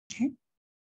Okay.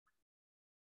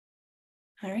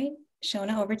 All right,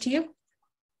 Shona, over to you.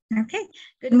 Okay,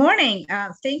 good morning.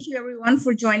 Thank you everyone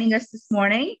for joining us this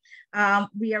morning.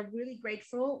 We are really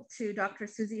grateful to Dr.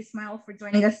 Suzy Ismail for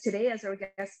joining us today as our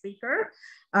guest speaker.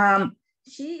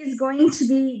 She is going to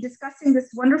be discussing this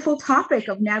wonderful topic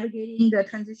of navigating the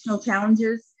transitional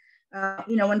challenges,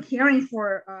 when caring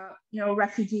for,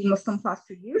 refugee Muslim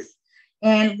foster youth.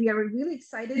 And we are really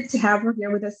excited to have her here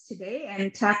with us today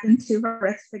and tap into her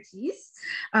expertise.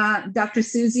 Dr.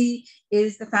 Suzy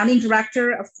is the founding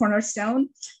director of Cornerstone.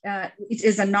 It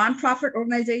is a nonprofit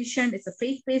organization. It's a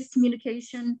faith-based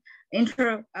communication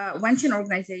intervention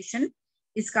organization.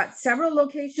 It's got several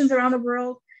locations around the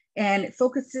world, and it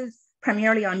focuses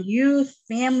primarily on youth,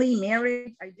 family,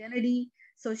 marriage, identity,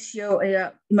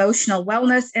 socio-emotional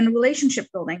wellness, and relationship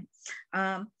building.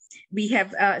 We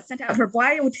have sent out her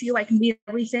bio to you. I can read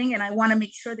everything, and I want to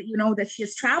make sure that you know that she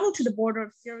has traveled to the border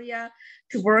of Syria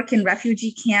to work in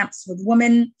refugee camps with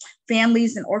women,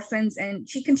 families, and orphans, and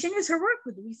she continues her work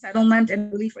with resettlement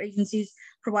and relief agencies,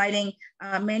 providing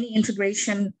many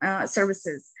integration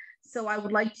services. So I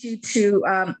would like you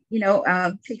to,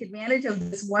 take advantage of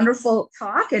this wonderful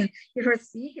talk and hear her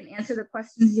speak and answer the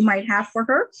questions you might have for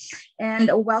her.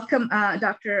 And welcome,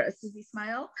 Dr. Suzy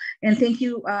Ismail. And thank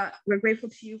you. We're grateful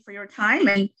to you for your time,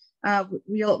 and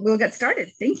we'll get started.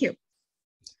 Thank you.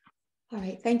 All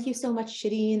right. Thank you so much,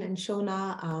 Shireen and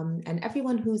Shona, and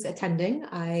everyone who's attending.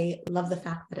 I love the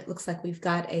fact that it looks like we've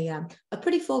got a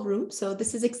pretty full room, so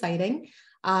this is exciting.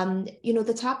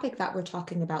 The topic that we're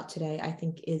talking about today, I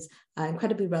think, is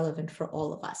incredibly relevant for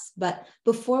all of us. But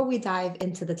before we dive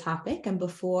into the topic, and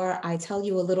before I tell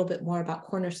you a little bit more about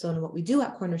Cornerstone and what we do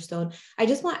at Cornerstone, I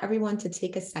just want everyone to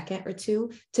take a second or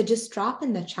two to just drop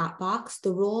in the chat box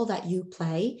the role that you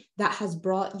play that has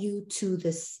brought you to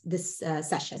this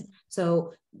session.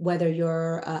 So whether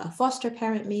you're a foster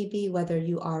parent, maybe, whether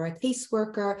you are a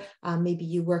caseworker, maybe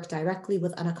you work directly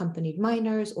with unaccompanied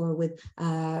minors or with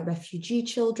refugee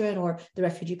children or the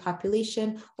refugee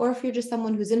population, or if you're just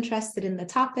someone who's interested in the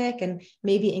topic and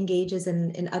maybe engages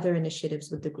in other initiatives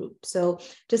with the group. So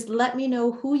just let me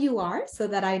know who you are so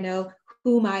that I know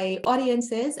who my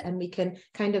audience is, and we can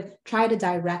kind of try to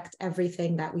direct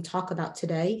everything that we talk about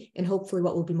today in hopefully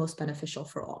what will be most beneficial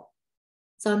for all.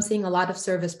 So I'm seeing a lot of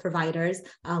service providers,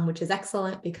 which is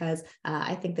excellent because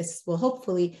I think this will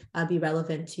hopefully be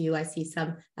relevant to you. I see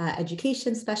some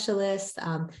education specialists,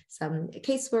 some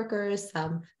caseworkers,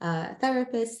 some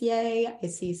therapists, yay. I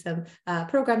see some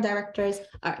program directors.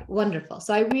 All right, wonderful.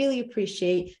 So I really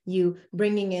appreciate you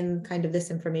bringing in kind of this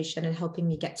information and helping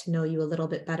me get to know you a little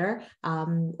bit better,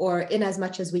 or in as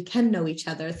much as we can know each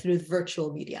other through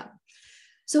virtual media.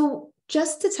 So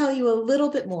just to tell you a little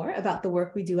bit more about the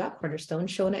work we do at Cornerstone,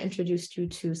 Shona introduced you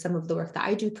to some of the work that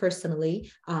I do personally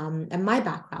and my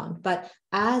background, but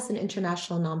as an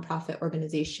international nonprofit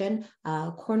organization,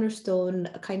 Cornerstone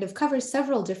kind of covers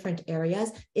several different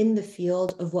areas in the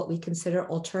field of what we consider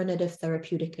alternative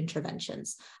therapeutic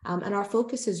interventions. And our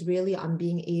focus is really on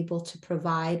being able to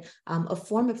provide a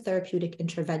form of therapeutic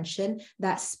intervention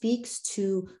that speaks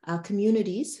to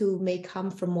communities who may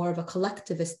come from more of a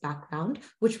collectivist background,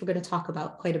 which we're going to talk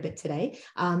about quite a bit today,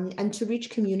 and to reach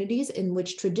communities in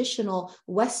which traditional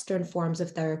Western forms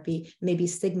of therapy may be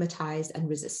stigmatized and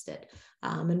resisted.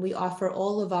 And we offer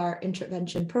all of our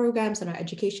intervention programs and our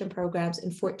education programs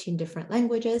in 14 different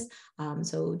languages.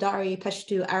 So Dari,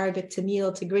 Pashto, Arabic,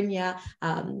 Tamil, Tigrinya,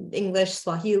 English,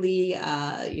 Swahili,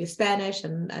 Spanish,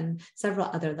 and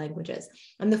several other languages.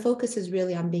 And the focus is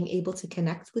really on being able to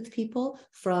connect with people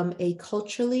from a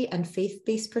culturally and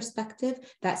faith-based perspective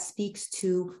that speaks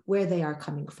to where they are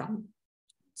coming from.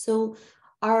 So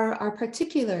our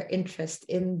particular interest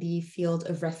in the field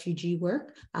of refugee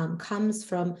work comes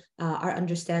from our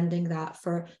understanding that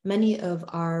for many of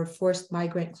our forced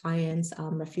migrant clients,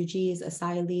 refugees,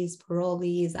 asylees,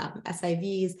 parolees,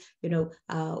 SIVs,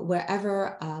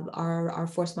 wherever our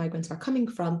forced migrants are coming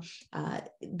from,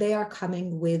 they are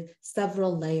coming with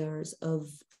several layers of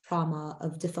trauma,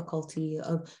 of difficulty,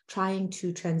 of trying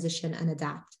to transition and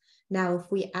adapt. Now,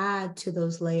 if we add to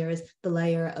those layers the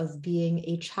layer of being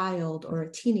a child or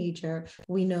a teenager,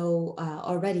 we know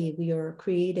already we are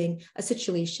creating a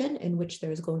situation in which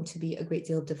there is going to be a great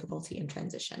deal of difficulty in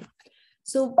transition.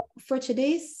 So for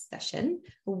today's session,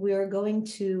 we're going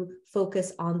to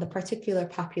focus on the particular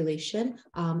population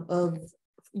of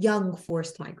young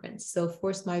forced migrants. So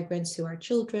forced migrants who are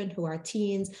children, who are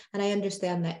teens. And I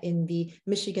understand that in the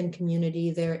Michigan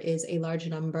community, there is a large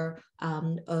number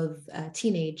of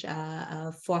teenage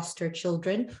foster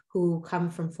children who come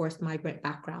from forced migrant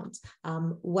backgrounds.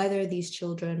 Whether these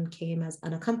children came as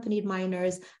unaccompanied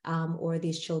minors or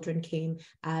these children came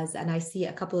as, and I see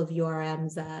a couple of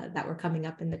URMs that were coming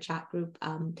up in the chat group,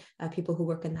 people who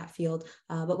work in that field,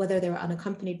 but whether they were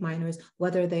unaccompanied minors,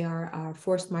 whether they are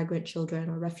forced migrant children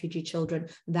or refugee children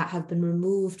that have been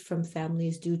removed from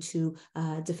families due to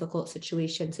difficult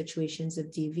situations of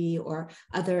DV or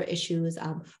other issues,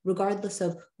 regardless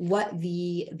of what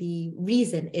the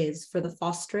reason is for the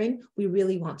fostering, we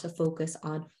really want to focus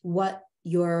on what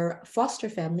your foster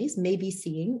families may be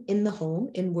seeing in the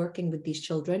home in working with these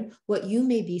children, what you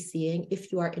may be seeing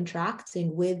if you are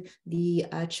interacting with the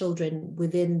children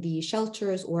within the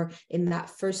shelters or in that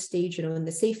first stage, in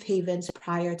the safe havens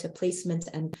prior to placement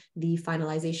and the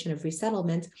finalization of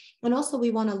resettlement. And also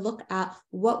we want to look at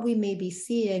what we may be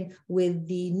seeing with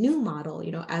the new model,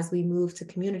 as we move to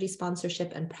community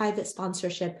sponsorship and private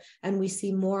sponsorship, and we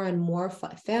see more and more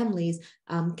families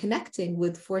connecting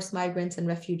with forced migrants and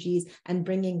refugees and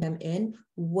bringing them in,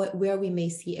 where we may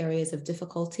see areas of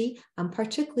difficulty,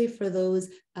 particularly for those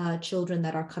children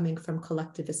that are coming from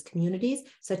collectivist communities,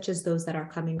 such as those that are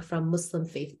coming from Muslim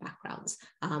faith backgrounds.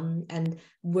 And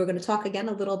we're going to talk again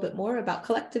a little bit more about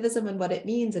collectivism and what it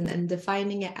means and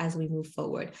defining it as we move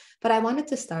forward. But I wanted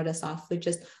to start us off with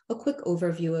just a quick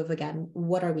overview of, again,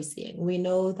 what are we seeing? We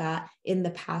know that in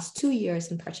the past 2 years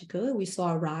in particular, we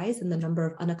saw a rise in the number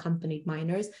of unaccompanied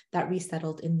minors that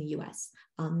resettled in the US.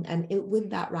 With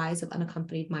that rise of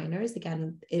unaccompanied minors,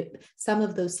 again, some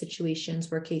of those situations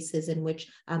were cases in which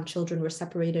children were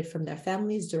separated from their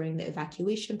families during the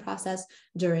evacuation process,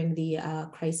 during the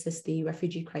crisis, the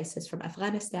refugee crisis from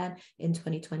Afghanistan in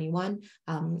 2021.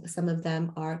 Some of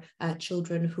them are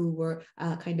children who were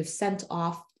kind of sent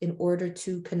off in order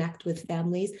to connect with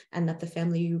families, and that the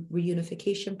family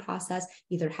reunification process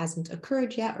either hasn't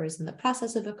occurred yet or is in the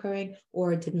process of occurring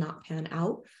or did not pan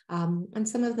out. And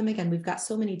some of them, again, we've got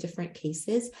so many different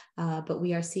cases, but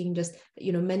we are seeing just,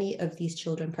 many of these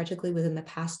children, particularly within the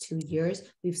past 2 years,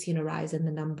 we've seen a rise in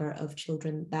the number of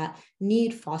children that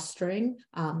need fostering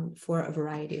for a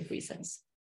variety of reasons.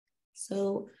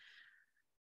 So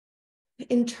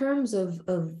in terms of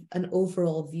an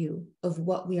overall view of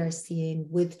what we are seeing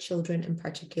with children in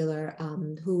particular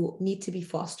who need to be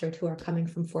fostered, who are coming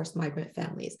from forced migrant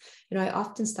families, I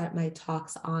often start my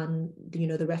talks on,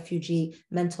 the refugee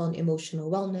mental and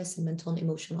emotional wellness and mental and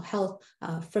emotional health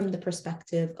from the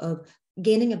perspective of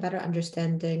gaining a better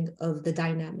understanding of the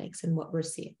dynamics and what we're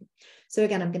seeing. So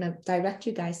again, I'm going to direct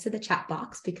you guys to the chat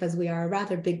box because we are a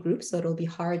rather big group, so it'll be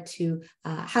hard to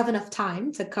have enough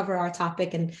time to cover our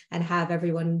topic and have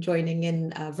everyone joining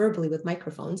in verbally with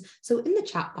microphones. So in the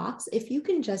chat box, if you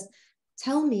can just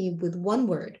tell me with one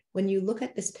word, when you look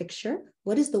at this picture,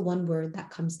 what is the one word that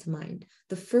comes to mind?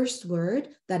 The first word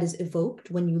that is evoked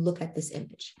when you look at this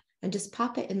image. And just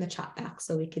pop it in the chat box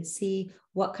so we could see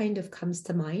what kind of comes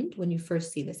to mind when you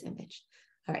first see this image.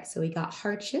 All right, so we got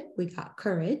hardship, we got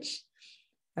courage.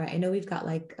 All right, I know we've got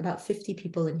like about 50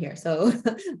 people in here, so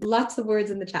lots of words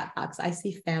in the chat box. I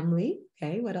see family.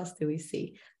 Okay, what else do we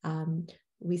see?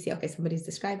 We see, okay, somebody's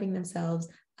describing themselves.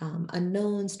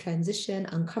 Unknowns, transition,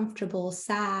 uncomfortable,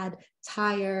 sad,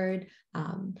 tired.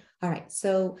 All right,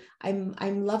 so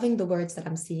I'm loving the words that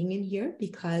I'm seeing in here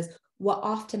because what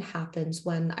often happens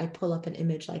when I pull up an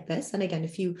image like this, and again,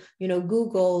 if you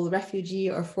Google refugee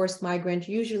or forced migrant,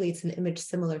 usually it's an image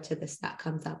similar to this that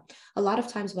comes up. A lot of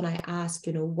times when I ask,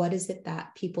 what is it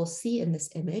that people see in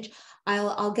this image,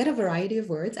 I'll get a variety of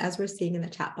words as we're seeing in the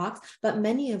chat box, but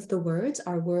many of the words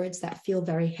are words that feel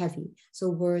very heavy. So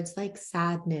words like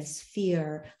sadness,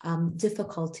 fear,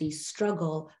 difficulty,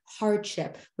 struggle,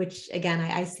 hardship, which again,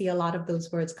 I see a lot of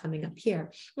those words coming up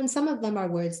here. And some of them are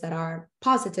words that are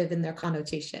positive in their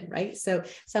connotation, right? So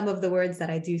some of the words that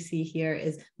I do see here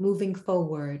is moving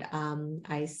forward.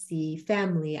 I see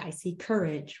family, I see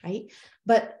courage, right?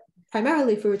 But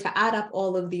primarily, if we were to add up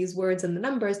all of these words and the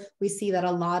numbers, we see that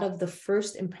a lot of the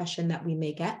first impression that we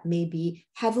may get may be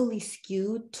heavily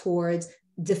skewed towards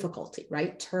difficulty,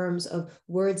 right? Terms of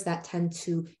words that tend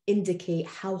to indicate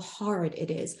how hard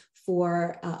it is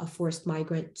for a forced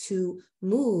migrant to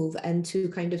move and to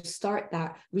kind of start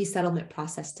that resettlement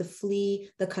process, to flee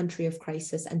the country of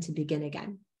crisis and to begin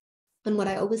again. And what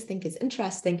I always think is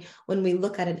interesting when we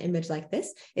look at an image like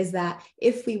this is that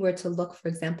if we were to look, for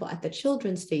example, at the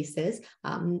children's faces,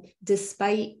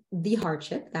 despite the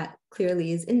hardship that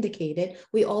clearly is indicated,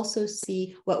 we also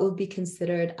see what would be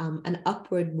considered an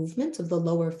upward movement of the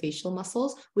lower facial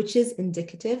muscles, which is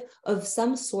indicative of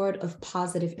some sort of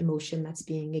positive emotion that's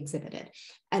being exhibited.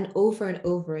 And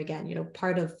over again,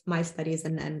 part of my studies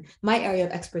and my area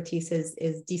of expertise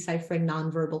is deciphering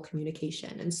nonverbal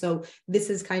communication. And so this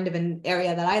is kind of an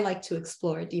area that I like to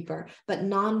explore deeper. But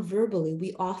nonverbally,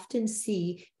 we often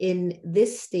see in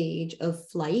this stage of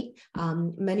flight,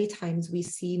 many times we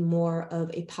see more of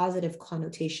a positive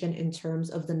connotation in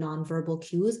terms of the nonverbal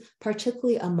cues,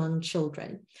 particularly among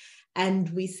children. And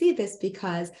we see this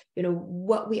because,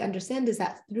 what we understand is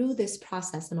that through this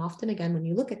process, and often again, when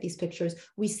you look at these pictures,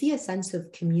 we see a sense of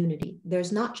community.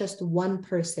 There's not just one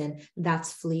person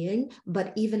that's fleeing,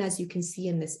 but even as you can see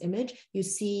in this image, you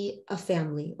see a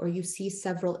family or you see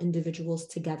several individuals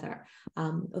together.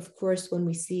 Of course, when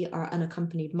we see our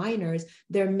unaccompanied minors,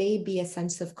 there may be a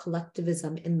sense of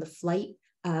collectivism in the flight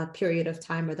period of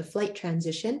time or the flight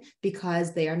transition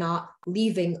because they are not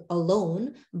leaving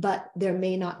alone, but there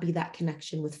may not be that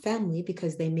connection with family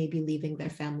because they may be leaving their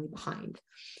family behind.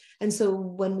 And so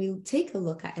when we take a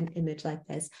look at an image like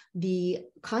this, the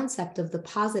concept of the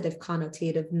positive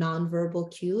connotative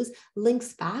nonverbal cues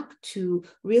links back to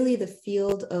really the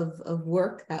field of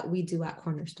work that we do at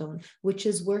Cornerstone, which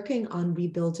is working on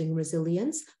rebuilding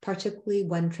resilience, particularly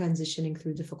when transitioning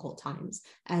through difficult times.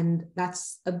 And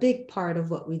that's a big part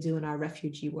of what we do in our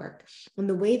refugee work. And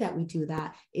the way that we do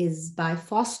that is by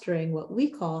fostering what we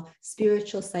call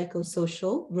spiritual,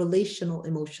 psychosocial, relational,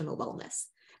 emotional wellness.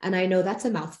 And I know that's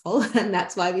a mouthful, and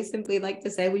that's why we simply like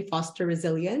to say we foster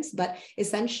resilience. But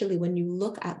essentially, when you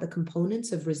look at the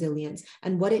components of resilience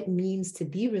and what it means to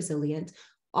be resilient,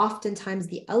 oftentimes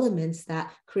the elements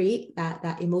that create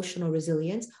that emotional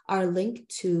resilience are linked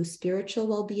to spiritual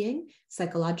well-being,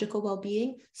 psychological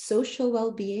well-being, social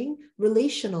well-being,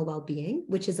 relational well-being,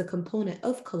 which is a component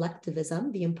of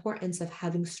collectivism, the importance of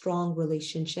having strong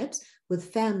relationships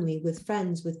with family, with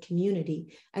friends, with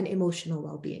community, and emotional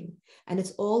well-being. And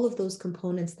it's all of those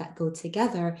components that go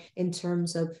together in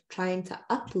terms of trying to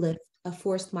uplift a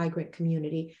forced migrant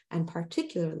community, and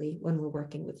particularly when we're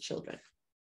working with children.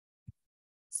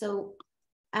 So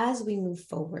as we move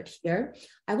forward here,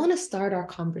 I want to start our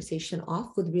conversation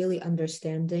off with really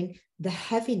understanding the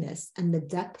heaviness and the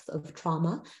depth of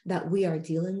trauma that we are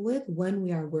dealing with when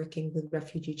we are working with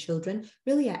refugee children,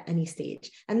 really at any stage.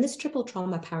 And this triple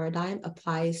trauma paradigm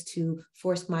applies to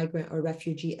forced migrant or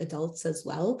refugee adults as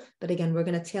well. But again, we're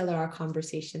going to tailor our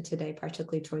conversation today,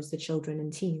 particularly towards the children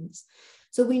and teens.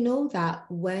 So we know that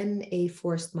when a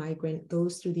forced migrant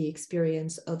goes through the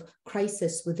experience of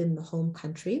crisis within the home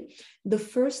country, the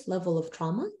first level of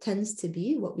trauma tends to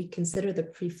be what we consider the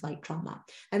pre-flight trauma.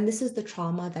 And this is the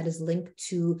trauma that is linked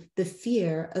to the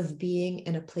fear of being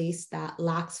in a place that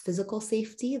lacks physical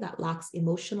safety, that lacks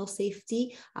emotional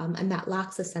safety, and that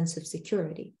lacks a sense of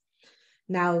security.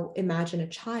 Now, imagine a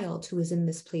child who is in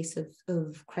this place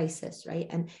of crisis, right?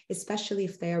 And especially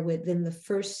if they're within the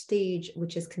first stage,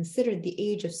 which is considered the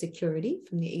age of security,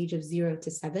 from the age of 0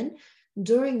 to 7,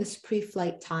 during this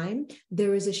pre-flight time,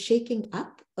 there is a shaking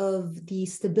up of the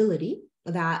stability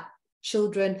that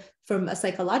children from a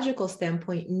psychological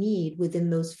standpoint need within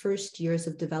those first years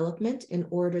of development in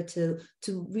order to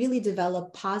really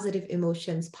develop positive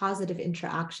emotions, positive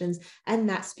interactions, and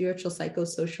that spiritual,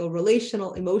 psychosocial,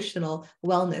 relational, emotional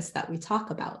wellness that we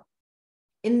talk about.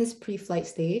 In this pre-flight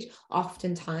stage,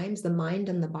 oftentimes the mind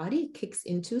and the body kicks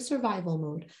into survival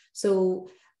mode. So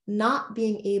not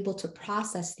being able to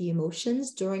process the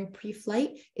emotions during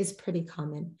pre-flight is pretty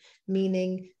common,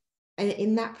 meaning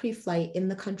in that pre-flight, in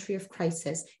the country of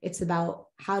crisis, it's about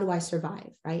how do I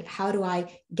survive, right? How do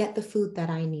I get the food that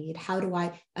I need? How do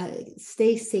I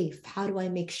stay safe? How do I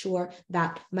make sure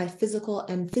that my physical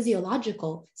and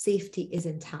physiological safety is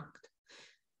intact?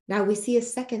 Now we see a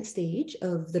second stage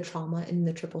of the trauma in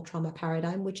the triple trauma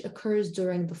paradigm, which occurs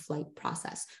during the flight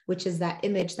process, which is that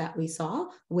image that we saw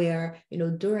where,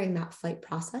 during that flight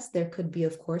process, there could be,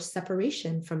 of course,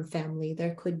 separation from family.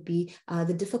 There could be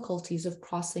the difficulties of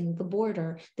crossing the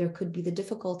border. There could be the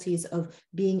difficulties of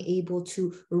being able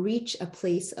to reach a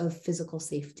place of physical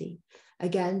safety.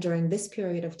 Again, during this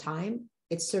period of time,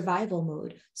 it's survival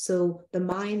mode. So the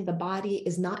mind, the body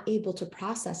is not able to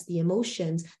process the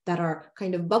emotions that are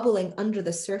kind of bubbling under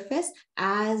the surface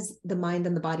as the mind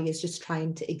and the body is just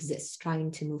trying to exist,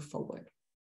 trying to move forward.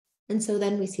 And so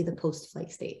then we see the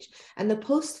post-flight stage. And the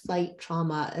post-flight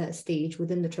trauma stage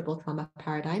within the triple trauma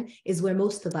paradigm is where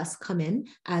most of us come in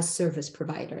as service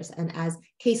providers and as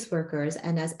caseworkers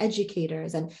and as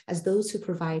educators and as those who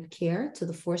provide care to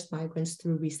the forced migrants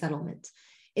through resettlement.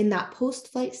 In that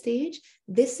post-flight stage,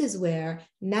 this is where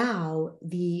now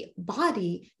the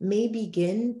body may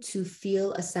begin to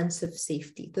feel a sense of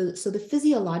safety. So the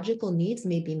physiological needs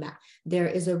may be met. There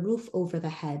is a roof over the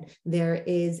head. There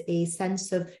is a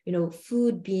sense of,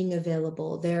 food being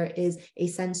available. There is a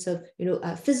sense of,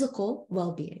 physical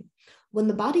well-being. When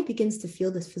the body begins to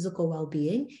feel this physical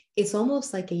well-being, it's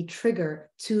almost like a trigger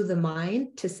to the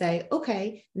mind to say,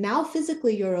 okay, now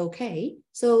physically you're okay.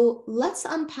 So let's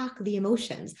unpack the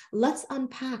emotions. Let's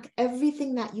unpack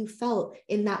everything that you felt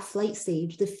in that flight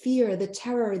stage, the fear, the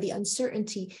terror, the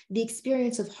uncertainty, the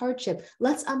experience of hardship.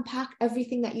 Let's unpack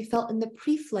everything that you felt in the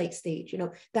pre-flight stage,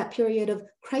 that period of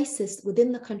crisis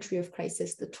within the country of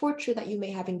crisis, the torture that you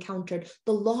may have encountered,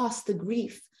 the loss, the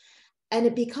grief. And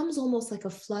it becomes almost like a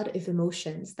flood of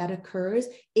emotions that occurs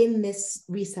in this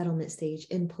resettlement stage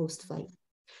in post-flight.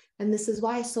 And this is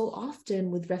why so often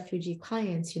with refugee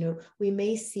clients, we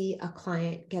may see a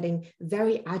client getting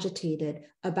very agitated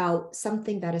about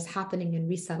something that is happening in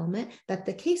resettlement that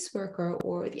the caseworker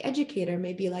or the educator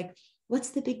may be like,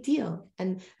 what's the big deal?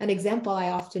 And an example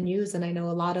I often use, and I know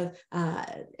a lot of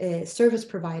service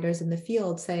providers in the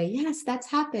field say, yes,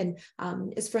 that's happened,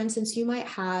 is for instance, you might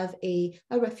have a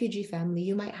refugee family,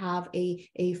 you might have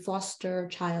a foster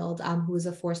child who is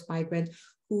a forced migrant,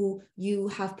 who you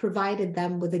have provided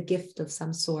them with a gift of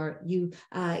some sort. You've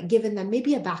given them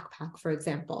maybe a backpack, for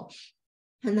example.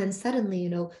 And then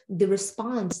suddenly, the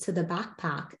response to the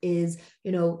backpack is,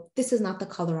 this is not the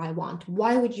color I want.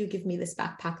 Why would you give me this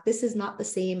backpack? This is not the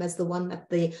same as the one that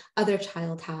the other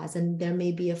child has. And there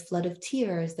may be a flood of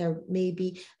tears. There may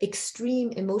be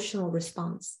extreme emotional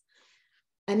response.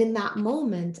 And in that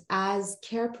moment, as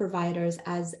care providers,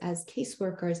 as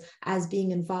caseworkers, as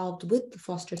being involved with the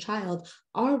foster child,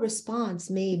 our response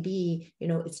may be,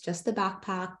 it's just the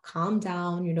backpack, calm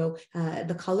down,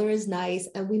 the color is nice,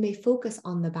 and we may focus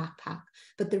on the backpack.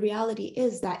 But the reality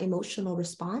is that emotional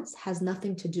response has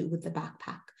nothing to do with the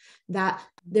backpack, that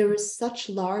there is such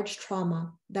large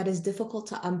trauma that is difficult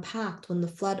to unpack when the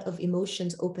flood of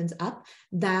emotions opens up,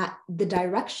 that the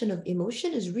direction of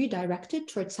emotion is redirected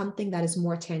towards something that is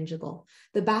more tangible.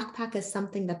 The backpack is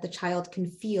something that the child can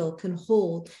feel, can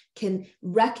hold, can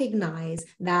recognize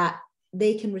that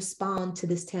they can respond to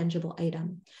this tangible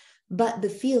item. But the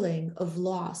feeling of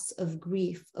loss, of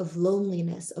grief, of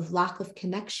loneliness, of lack of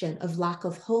connection, of lack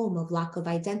of home, of lack of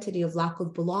identity, of lack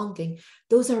of belonging,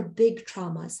 those are big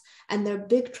traumas. And they're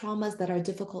big traumas that are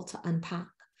difficult to unpack.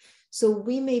 So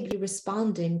we may be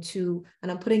responding to, and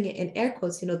I'm putting it in air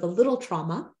quotes, the little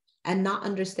trauma, and not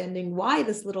understanding why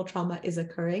this little trauma is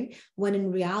occurring, when in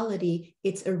reality,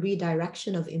 it's a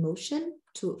redirection of emotion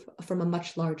from a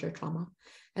much larger trauma.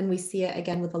 And we see it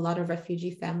again with a lot of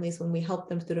refugee families when we help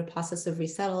them through the process of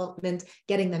resettlement,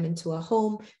 getting them into a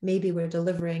home. Maybe we're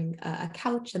delivering a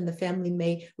couch and the family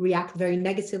may react very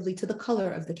negatively to the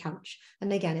color of the couch.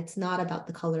 And again, it's not about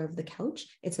the color of the couch,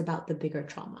 it's about the bigger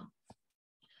trauma.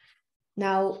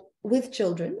 Now, with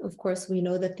children, of course, we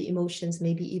know that the emotions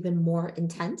may be even more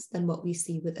intense than what we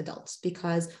see with adults,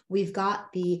 because we've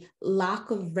got the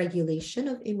lack of regulation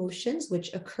of emotions,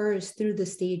 which occurs through the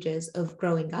stages of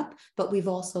growing up, but we've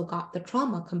also got the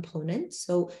trauma component.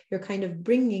 So you're kind of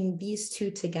bringing these two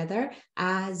together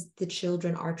as the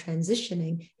children are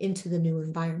transitioning into the new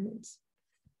environments.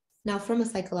 Now, from a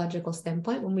psychological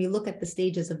standpoint, when we look at the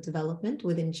stages of development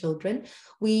within children,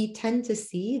 we tend to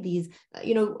see these,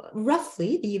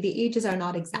 roughly, the ages are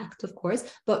not exact, of course,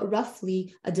 but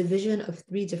roughly a division of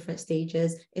 3 different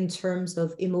stages in terms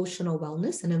of emotional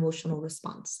wellness and emotional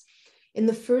response. In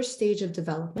the first stage of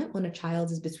development, when a child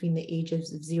is between the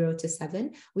ages of 0 to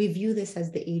 7, we view this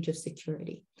as the age of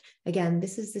security. Again,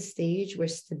 this is the stage where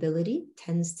stability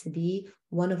tends to be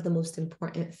one of the most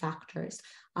important factors.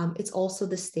 It's also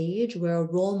the stage where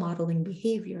role modeling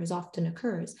behaviors often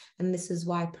occurs. And this is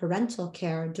why parental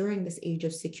care during this age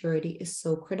of security is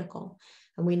so critical.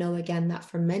 And we know, again, that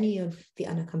for many of the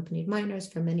unaccompanied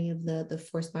minors, for many of the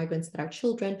forced migrants that are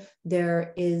children,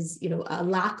 there is, a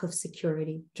lack of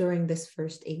security during this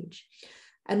first age.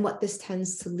 And what this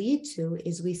tends to lead to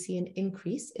is we see an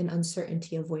increase in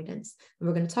uncertainty avoidance. And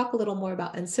we're going to talk a little more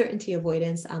about uncertainty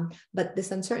avoidance, but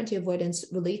this uncertainty avoidance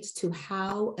relates to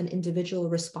how an individual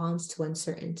responds to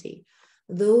uncertainty.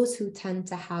 Those who tend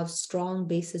to have strong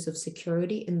bases of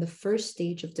security in the first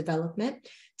stage of development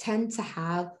tend to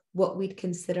have what we'd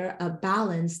consider a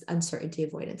balanced uncertainty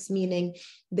avoidance, meaning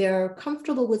they're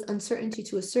comfortable with uncertainty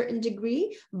to a certain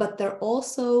degree, but they're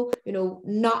also,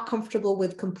 not comfortable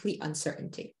with complete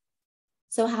uncertainty.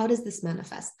 So how does this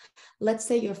manifest? Let's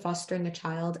say you're fostering a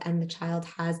child and the child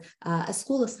has a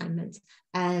school assignment,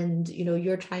 and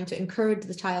you're trying to encourage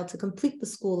the child to complete the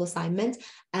school assignment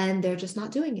and they're just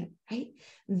not doing it, right?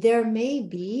 There may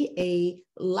be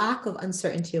a lack of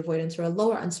uncertainty avoidance or a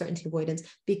lower uncertainty avoidance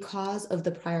because of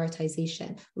the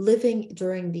prioritization. Living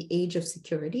during the age of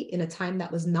security in a time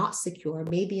that was not secure,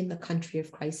 maybe in the country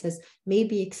of crisis,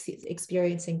 maybe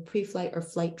experiencing pre-flight or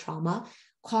flight trauma,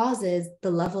 causes the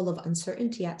level of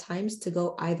uncertainty at times to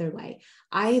go either way.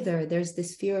 Either there's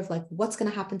this fear of like, what's going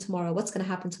to happen tomorrow? What's going to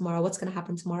happen tomorrow? What's going to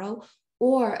happen tomorrow?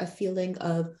 Or a feeling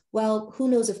of, well, who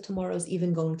knows if tomorrow's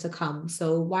even going to come?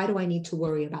 So why do I need to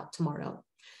worry about tomorrow?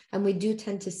 And we do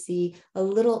tend to see a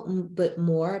little bit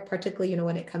more, particularly,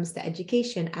 when it comes to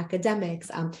education,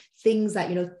 academics, things that,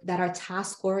 that are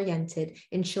task-oriented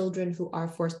in children who are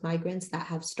forced migrants that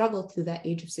have struggled through that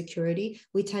age of security.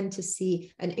 We tend to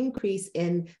see an increase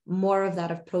in more of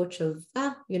that approach of,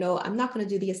 I'm not going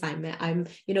to do the assignment.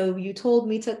 You told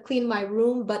me to clean my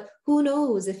room, but who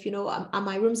knows if,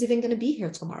 my room's even going to be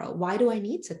here tomorrow. Why do I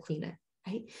need to clean it?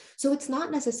 Right? So it's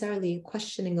not necessarily a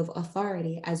questioning of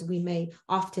authority as we may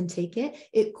often take it.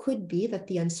 It could be that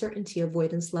the uncertainty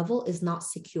avoidance level is not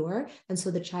secure, and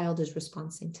so the child is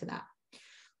responding to that.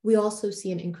 We also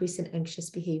see an increase in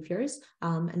anxious behaviors,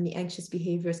 and the anxious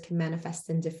behaviors can manifest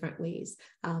in different ways.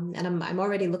 And I'm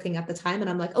already looking at the time and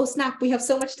I'm like, oh snap, we have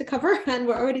so much to cover and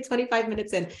we're already 25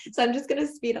 minutes in. So I'm just going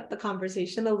to speed up the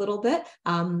conversation a little bit.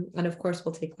 And of course,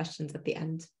 we'll take questions at the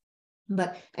end.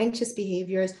 But anxious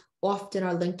behaviors often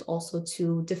are linked also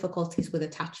to difficulties with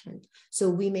attachment. So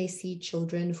we may see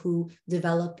children who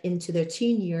develop into their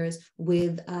teen years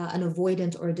with an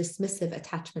avoidant or dismissive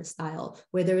attachment style,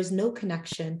 where there is no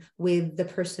connection with the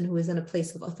person who is in a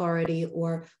place of authority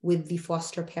or with the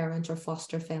foster parent or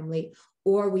foster family.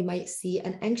 Or we might see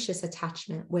an anxious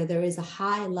attachment where there is a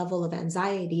high level of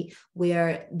anxiety,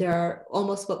 where there are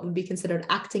almost what would be considered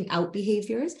acting out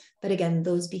behaviors. But again,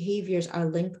 those behaviors are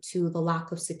linked to the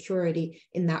lack of security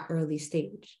in that early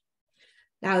stage.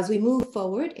 Now, as we move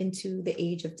forward into the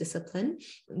age of discipline,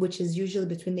 which is usually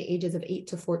between the ages of 8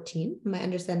 to 14, my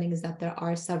understanding is that there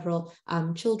are several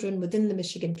children within the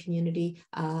Michigan community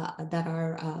that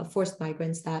are forced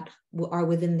migrants that are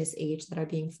within this age that are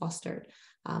being fostered.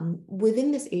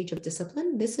 Within this age of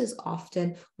discipline, this is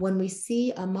often when we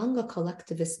see among a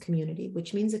collectivist community,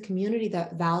 which means a community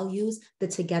that values the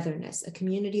togetherness, a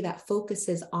community that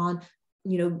focuses on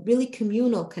really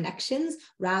communal connections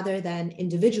rather than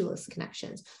individualist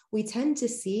connections. We tend to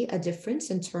see a difference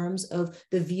in terms of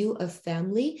the view of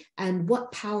family and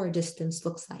what power distance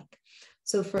looks like.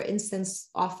 So for instance,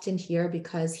 often here,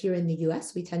 because here in the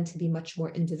US, we tend to be much more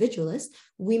individualist,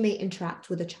 we may interact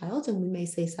with a child and we may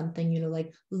say something,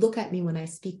 like, look at me when I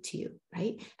speak to you,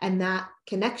 right? And that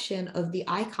connection of the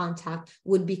eye contact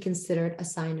would be considered a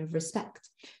sign of respect.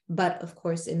 But of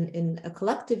course, in a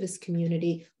collectivist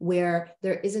community where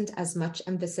there isn't as much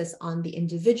emphasis on the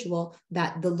individual,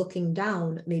 that the looking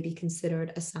down may be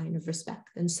considered a sign of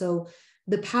respect. And so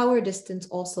the power distance,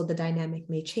 also the dynamic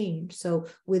may change. So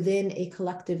within a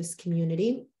collectivist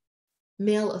community,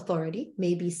 male authority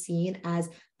may be seen as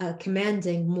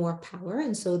commanding more power.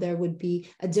 And so there would be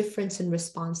a difference in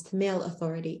response to male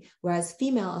authority, whereas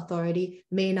female authority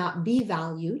may not be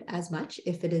valued as much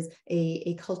if it is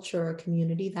a culture or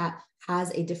community that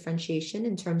has a differentiation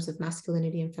in terms of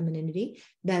masculinity and femininity,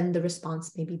 then the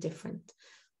response may be different.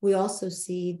 We also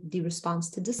see the response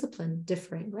to discipline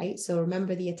differing, right? So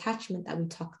remember the attachment that we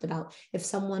talked about. If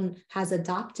someone has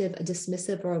adopted a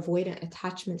dismissive or avoidant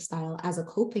attachment style as a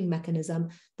coping mechanism,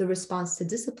 the response to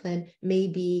discipline may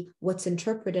be what's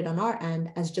interpreted on our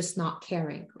end as just not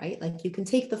caring, right? Like you can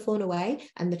take the phone away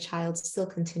and the child still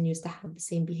continues to have the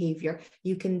same behavior.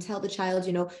 You can tell the child,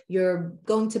 you're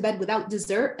going to bed without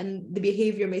dessert and the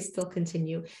behavior may still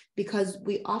continue, because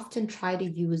we often try to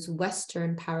use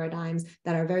Western paradigms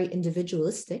that are very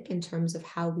individualistic in terms of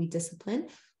how we discipline,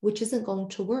 which isn't going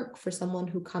to work for someone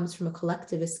who comes from a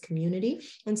collectivist community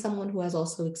and someone who has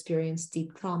also experienced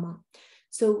deep trauma.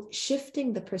 So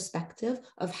shifting the perspective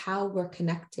of how we're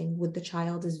connecting with the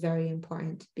child is very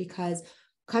important, because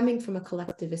coming from a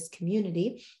collectivist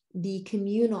community, the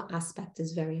communal aspect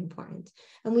is very important.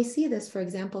 And we see this, for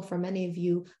example, for many of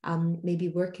you maybe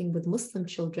working with Muslim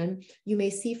children, you may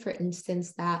see, for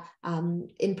instance, that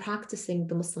in practicing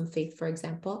the Muslim faith, for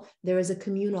example, there is a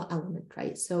communal element,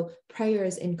 right? So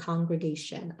prayers in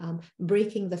congregation,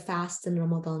 breaking the fast in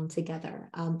Ramadan together,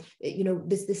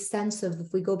 this sense of,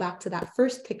 if we go back to that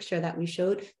first picture that we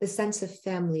showed, the sense of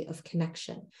family, of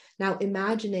connection. Now,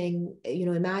 imagine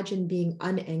being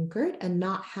unanchored and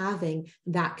not having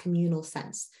that communal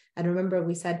sense. And remember,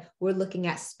 we said we're looking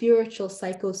at spiritual,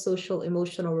 psychosocial,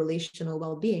 emotional, relational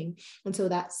well-being. And so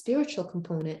that spiritual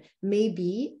component may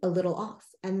be a little off.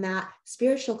 And that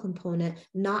spiritual component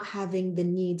not having the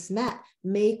needs met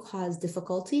may cause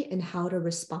difficulty in how to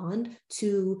respond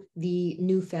to the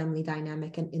new family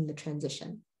dynamic and in the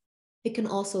transition. It can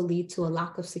also lead to a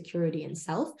lack of security in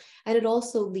self. And it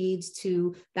also leads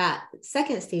to that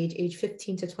second stage, age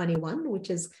 15 to 21, which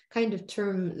is kind of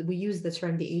we use the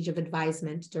term the age of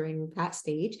advisement during that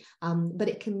stage, but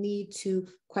it can lead to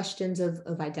questions of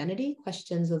identity,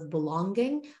 questions of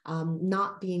belonging,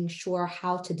 not being sure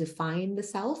how to define the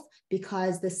self,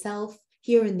 because the self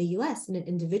here in the US, in an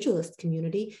individualist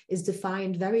community, is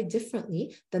defined very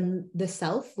differently than the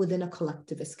self within a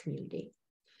collectivist community.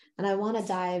 And I want to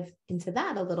dive into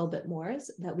that a little bit more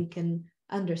so that we can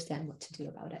understand what to do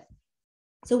about it.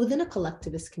 So within a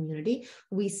collectivist community,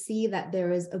 we see that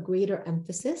there is a greater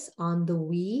emphasis on the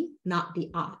we, not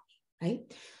the I, right?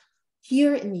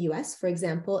 Here in the US, for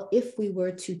example, if we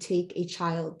were to take a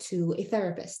child to a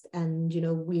therapist and,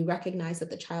 we recognize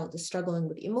that the child is struggling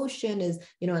with emotion,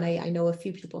 and I know a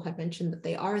few people have mentioned that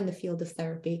they are in the field of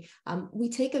therapy, we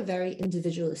take a very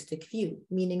individualistic view,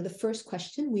 meaning the first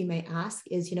question we may ask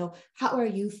is, how are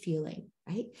you feeling?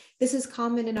 Right? This is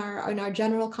common in our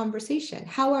general conversation.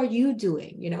 How are you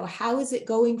doing? How is it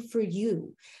going for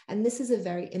you? And this is a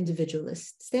very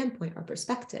individualist standpoint or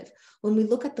perspective. When we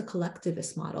look at the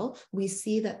collectivist model, we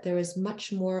see that there is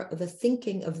much more of a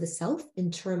thinking of the self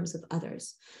in terms of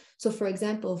others. So for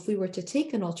example, if we were to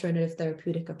take an alternative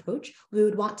therapeutic approach, we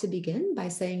would want to begin by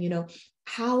saying,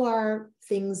 how are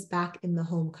things back in the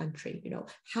home country?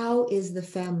 How is the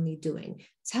family doing?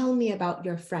 Tell me about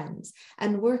your friends.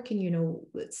 And working,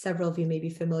 several of you may be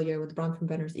familiar with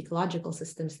Bronfenbrenner's ecological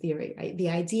systems theory, right? The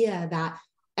idea that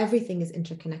everything is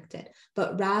interconnected,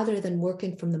 but rather than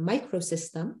working from the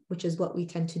microsystem, which is what we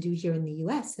tend to do here in the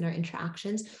US in our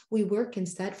interactions, we work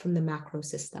instead from the macro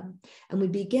system. And we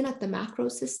begin at the macro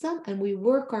system and we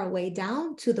work our way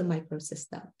down to the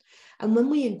microsystem. And when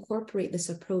we incorporate this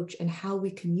approach and how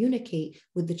we communicate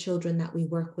with the children that we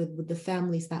work with the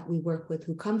families that we work with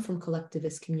who come from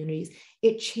collectivist communities,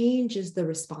 it changes the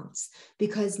response,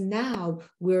 because now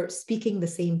we're speaking the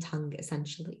same tongue,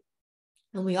 essentially.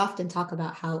 And we often talk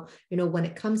about how, when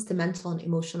it comes to mental and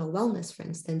emotional wellness, for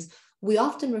instance, we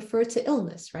often refer to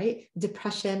illness, right?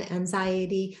 Depression,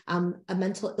 anxiety, a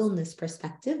mental illness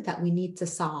perspective that we need to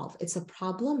solve. It's a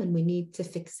problem and we need to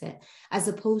fix it, as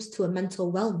opposed to a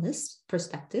mental wellness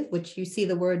perspective, which you see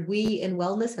the word we in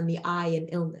wellness and the I in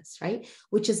illness, right?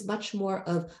 Which is much more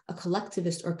of a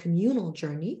collectivist or communal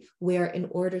journey, where in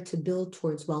order to build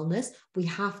towards wellness, we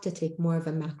have to take more of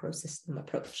a macro system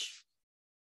approach.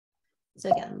 So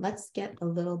again, let's get a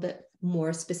little bit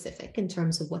more specific in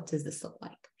terms of what does this look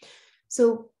like.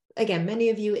 So again, many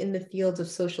of you in the fields of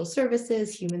social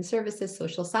services, human services,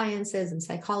 social sciences, and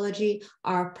psychology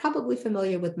are probably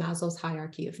familiar with Maslow's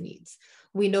hierarchy of needs.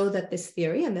 We know that this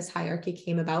theory and this hierarchy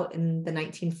came about in the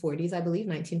 1940s, I believe,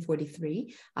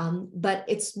 1943, but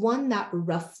it's one that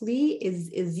roughly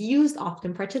is used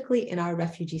often, particularly in our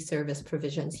refugee service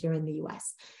provisions here in the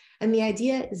US. And the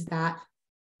idea is that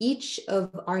each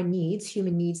of our needs,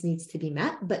 human needs to be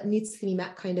met, but needs to be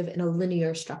met kind of in a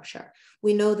linear structure.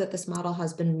 We know that this model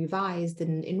has been revised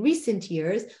in recent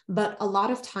years, but a lot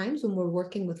of times when we're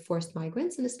working with forced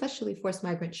migrants, and especially forced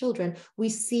migrant children, we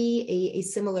see a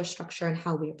similar structure in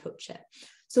how we approach it.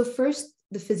 So first,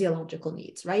 the physiological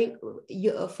needs, right?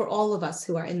 For all of us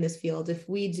who are in this field, if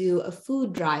we do a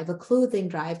food drive, a clothing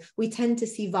drive, we tend to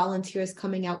see volunteers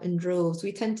coming out in droves.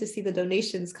 We tend to see the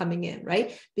donations coming in,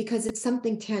 right? Because it's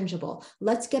something tangible.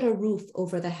 Let's get a roof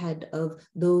over the head of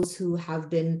those who have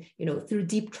been, through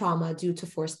deep trauma due to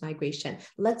forced migration.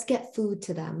 Let's get food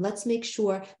to them. Let's make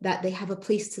sure that they have a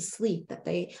place to sleep, that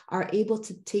they are able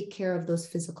to take care of those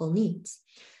physical needs.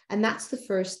 And that's the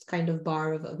first kind of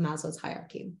bar of Maslow's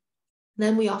hierarchy.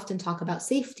 Then we often talk about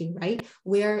safety, right?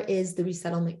 Where is the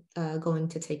resettlement going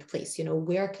to take place?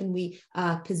 Where can we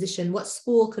position, what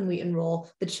school can we enroll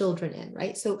the children in,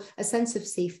 right? So a sense of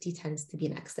safety tends to be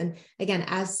next. And again,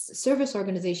 as service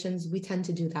organizations, we tend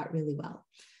to do that really well.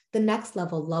 The next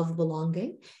level, love,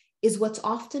 belonging. is what's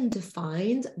often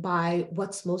defined by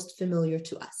what's most familiar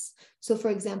to us. So for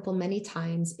example, many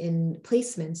times in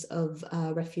placements of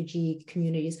refugee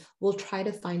communities, we'll try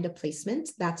to find a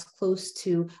placement that's close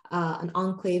to an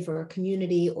enclave or a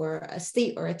community or a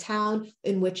state or a town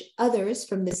in which others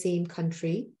from the same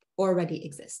country already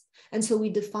exist. And so we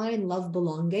define love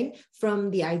belonging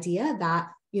from the idea that,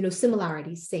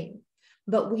 similarities, same.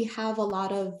 But we have a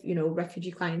lot of,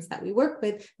 refugee clients that we work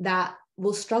with that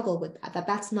will struggle with that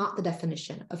that's not the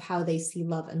definition of how they see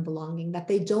love and belonging, that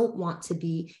they don't want to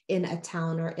be in a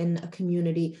town or in a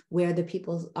community where the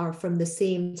people are from the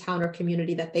same town or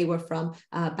community that they were from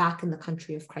back in the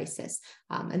country of crisis.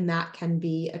 And that can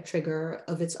be a trigger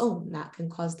of its own, that can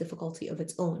cause difficulty of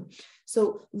its own.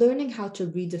 So learning how to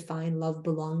redefine love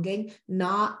belonging,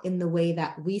 not in the way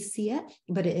that we see it,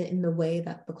 but in the way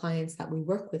that the clients that we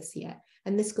work with see it.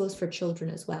 And this goes for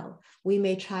children as well. We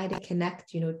may try to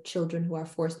connect, children who are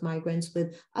forced migrants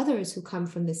with others who come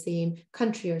from the same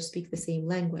country or speak the same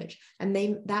language. And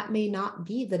that may not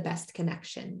be the best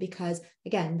connection because,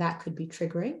 again, that could be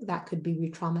triggering, that could be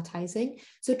re-traumatizing.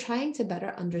 So trying to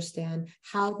better understand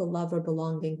how the love or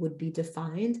belonging would be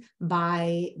defined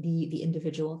by the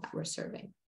individual that we're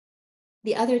serving.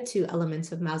 The other two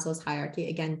elements of Maslow's hierarchy,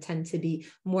 again, tend to be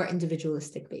more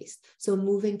individualistic based. So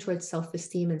moving towards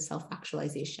self-esteem and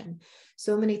self-actualization.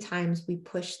 So many times we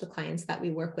push the clients that we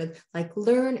work with, like,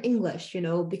 learn English,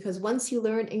 because once you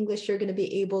learn English, you're going to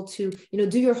be able to,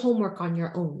 do your homework on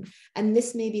your own. And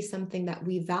this may be something that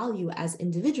we value as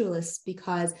individualists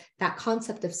because that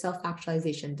concept of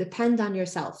self-actualization, depend on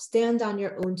yourself, stand on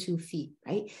your own 2 feet,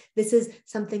 right? This is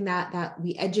something that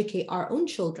we educate our own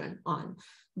children on.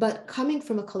 But coming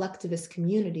from a collectivist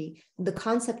community, the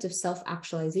concept of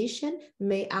self-actualization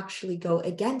may actually go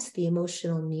against the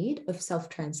emotional need of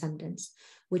self-transcendence,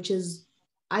 which is,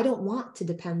 I don't want to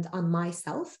depend on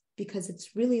myself because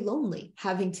it's really lonely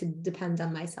having to depend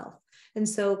on myself. And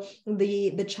so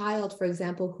the child, for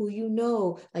example, who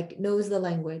knows the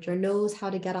language or knows how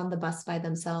to get on the bus by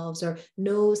themselves or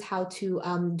knows how to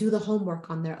do the homework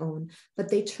on their own, but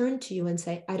they turn to you and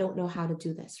say, I don't know how to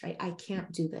do this, right? I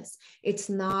can't do this. It's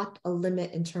not a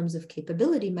limit in terms of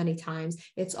capability many times.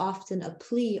 It's often a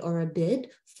plea or a bid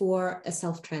for a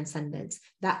self-transcendence,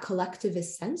 that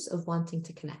collectivist sense of wanting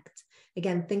to connect.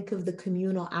 Again, think of the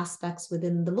communal aspects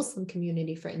within the Muslim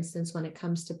community, for instance, when it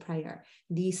comes to prayer,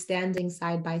 the standing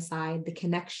side by side, the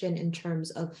connection in terms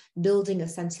of building a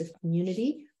sense of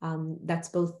community that's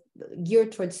both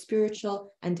geared towards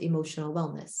spiritual and emotional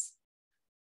wellness.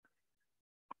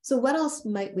 So what else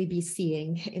might we be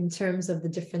seeing in terms of the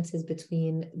differences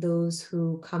between those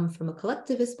who come from a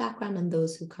collectivist background and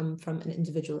those who come from an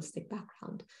individualistic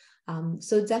background?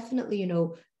 So definitely,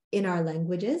 in our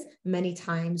languages, many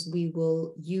times we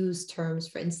will use terms,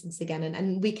 for instance, again,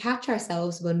 and we catch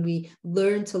ourselves when we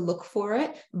learn to look for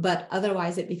it, but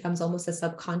otherwise it becomes almost a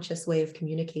subconscious way of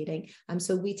communicating.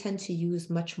 So we tend to use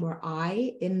much more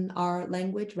I in our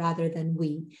language rather than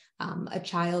we. A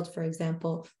child, for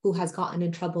example, who has gotten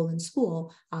in trouble in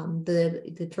school,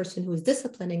 the person who is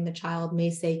disciplining the child may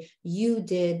say, you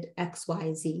did X,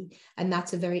 Y, Z. And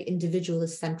that's a very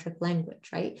individualist-centric language,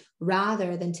 right?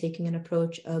 Rather than taking an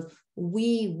approach of,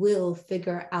 we will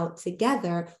figure out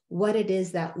together what it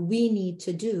is that we need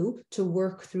to do to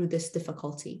work through this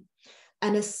difficulty.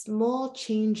 And a small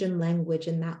change in language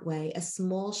in that way, a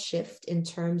small shift in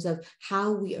terms of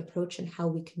how we approach and how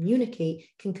we communicate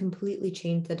can completely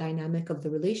change the dynamic of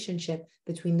the relationship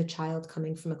between the child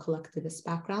coming from a collectivist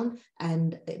background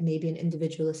and maybe an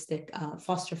individualistic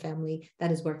foster family that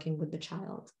is working with the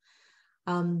child.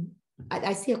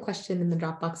 I see a question in the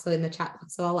Dropbox, so in the chat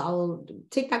box. So I'll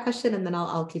take that question and then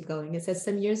I'll keep going. It says,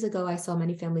 some years ago, I saw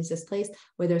many families displaced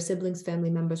where their siblings,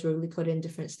 family members were really put in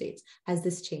different states. Has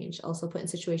this changed? Also put in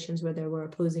situations where there were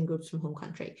opposing groups from home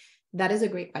country. That is a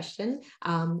great question.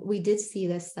 We did see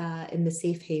this in the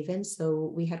safe havens.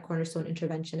 So we had Cornerstone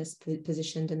interventionists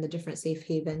positioned in the different safe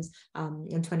havens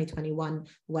in 2021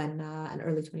 when, and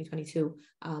early 2022,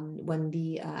 when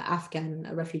the Afghan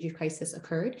refugee crisis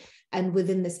occurred. And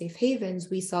within the safe havens,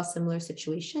 we saw similar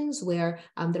situations where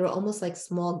there were almost like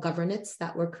small governorates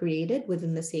that were created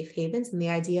within the safe havens. And the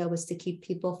idea was to keep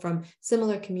people from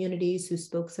similar communities who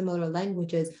spoke similar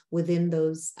languages within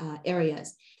those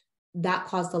areas. That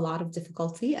caused a lot of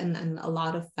difficulty and a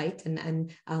lot of fight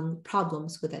and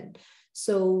problems within.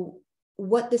 So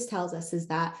what this tells us is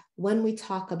that when we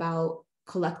talk about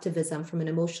collectivism from an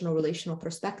emotional relational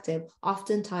perspective,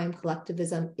 oftentimes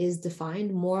collectivism is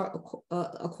defined more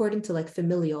according to like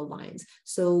familial lines.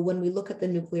 So when we look at the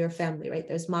nuclear family, right,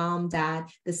 there's mom, dad,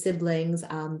 the siblings,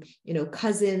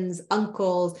 cousins,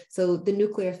 uncles. So the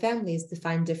nuclear family is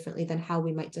defined differently than how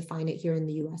we might define it here in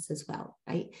the US as well,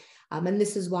 right? And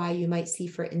this is why you might see,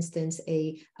 for instance,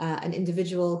 an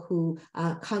individual who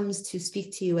comes to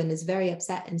speak to you and is very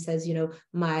upset and says,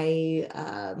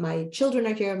 my children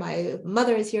are here, my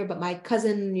mother is here, but my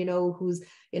cousin, who's,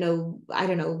 I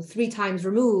don't know, 3 times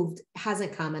removed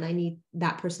hasn't come, and I need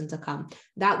that person to come.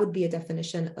 That would be a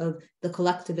definition of the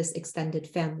collectivist extended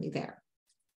family there.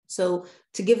 So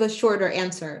to give a shorter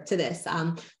answer to this,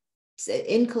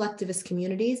 in collectivist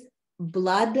communities,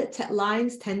 blood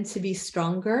lines tend to be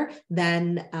stronger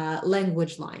than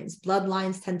language lines. Blood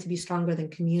lines tend to be stronger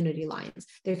than community lines.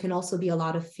 There can also be a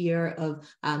lot of fear of,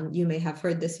 you may have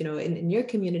heard this, in your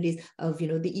communities, of,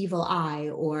 the evil eye,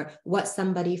 or what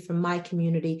somebody from my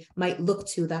community might look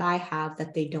to that I have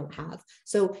that they don't have.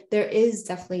 So there is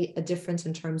definitely a difference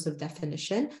in terms of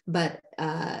definition, but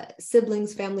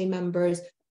siblings, family members,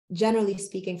 generally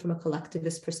speaking, from a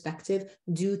collectivist perspective,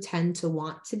 do tend to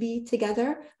want to be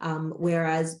together,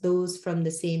 whereas those from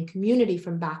the same community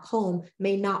from back home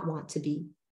may not want to be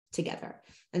together.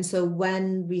 And so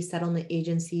when resettlement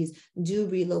agencies do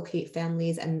relocate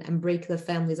families and break the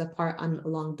families apart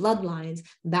along bloodlines,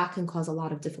 that can cause a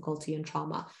lot of difficulty and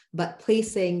trauma. But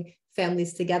placing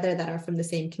families together that are from the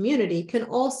same community can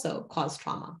also cause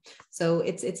trauma. So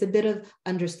it's a bit of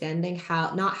understanding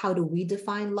not how do we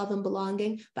define love and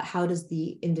belonging, but how does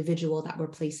the individual that we're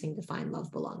placing define love,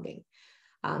 belonging.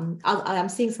 I'm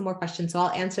seeing some more questions, so I'll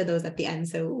answer those at the end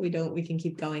so we can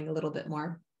keep going a little bit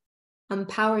more.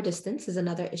 Power distance is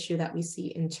another issue that we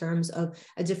see in terms of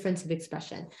a difference of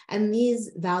expression. And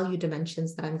these value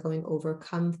dimensions that I'm going over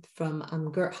come from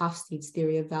Gert Hofstede's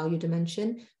theory of value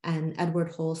dimension and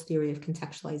Edward Hull's theory of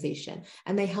contextualization.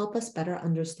 And they help us better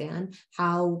understand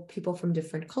how people from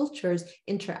different cultures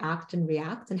interact and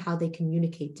react and how they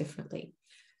communicate differently.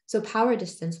 So power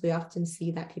distance, we often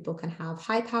see that people can have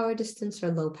high power distance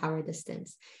or low power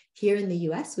distance. Here in the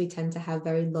US, we tend to have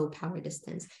very low power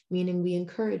distance, meaning we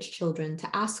encourage children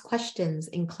to ask questions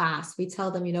in class. We tell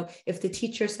them, if the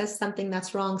teacher says something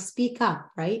that's wrong, speak up,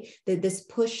 right? This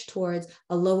push towards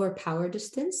a lower power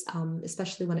distance,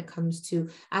 especially when it comes to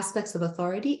aspects of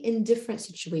authority in different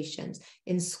situations.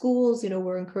 In schools,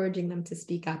 we're encouraging them to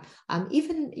speak up.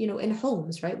 Even, in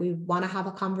homes, right? We want to have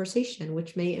a conversation,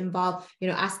 which may involve,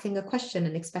 asking a question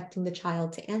and expecting the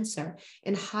child to answer.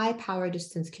 In high power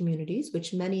distance communities,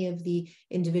 which many of the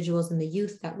individuals and the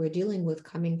youth that we're dealing with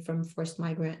coming from forced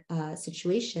migrant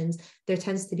situations, there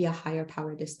tends to be a higher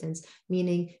power distance,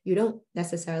 meaning you don't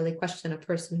necessarily question a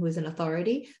person who is in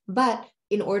authority, but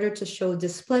in order to show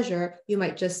displeasure, you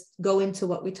might just go into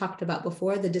what we talked about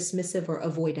before, the dismissive or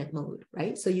avoidant mode,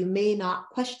 right? So you may not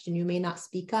question, you may not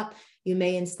speak up, you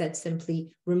may instead simply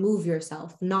remove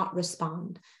yourself, not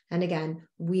respond. And again,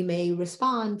 we may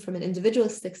respond from an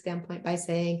individualistic standpoint by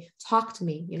saying, talk to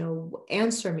me,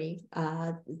 answer me,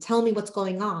 tell me what's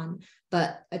going on.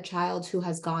 But a child who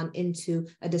has gone into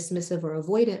a dismissive or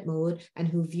avoidant mode and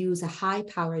who views a high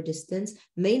power distance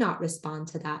may not respond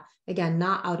to that. Again,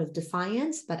 not out of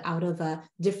defiance, but out of a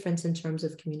difference in terms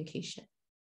of communication.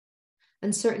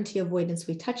 Uncertainty avoidance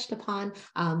we touched upon,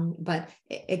 but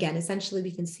again, essentially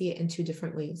we can see it in 2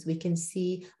 different ways. We can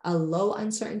see a low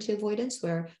uncertainty avoidance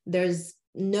where there's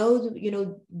no,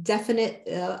 definite,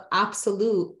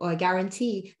 absolute or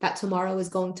guarantee that tomorrow is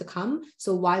going to come.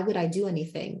 So why would I do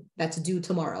anything that's due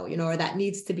tomorrow, or that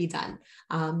needs to be done?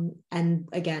 And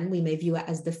again, we may view it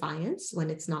as defiance. When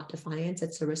it's not defiance,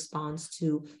 it's a response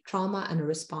to trauma and a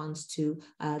response to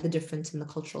the difference in the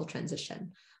cultural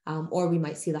transition. Or we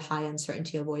might see the high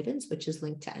uncertainty avoidance, which is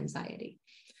linked to anxiety.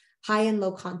 High and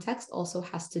low context also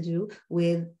has to do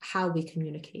with how we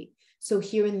communicate. So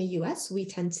here in the US, we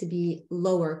tend to be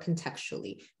lower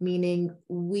contextually, meaning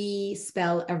we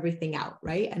spell everything out,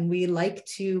 right? And we like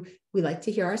to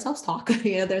hear ourselves talk.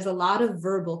 There's a lot of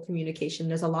verbal communication.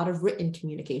 There's a lot of written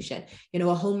communication.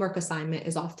 A homework assignment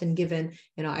is often given,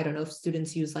 I don't know if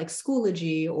students use like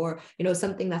Schoology or,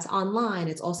 something that's online.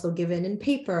 It's also given in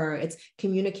paper. It's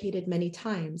communicated many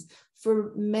times.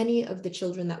 For many of the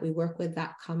children that we work with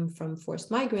that come from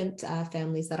forced migrant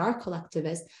families that are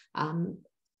collectivist,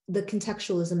 the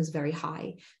contextualism is very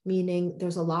high, meaning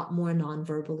there's a lot more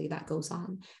non-verbally that goes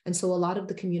on. And so a lot of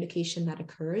the communication that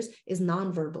occurs is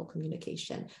non-verbal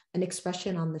communication, an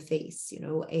expression on the face,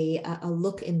 a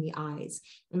look in the eyes.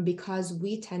 And because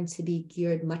we tend to be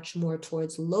geared much more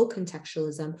towards low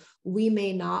contextualism, we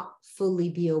may not fully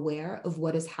be aware of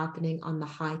what is happening on the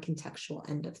high contextual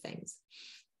end of things.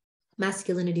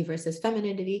 Masculinity versus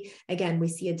femininity, again, we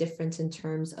see a difference in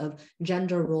terms of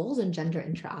gender roles and gender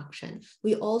interaction.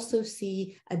 We also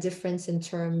see a difference in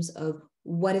terms of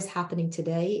what is happening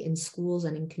today in schools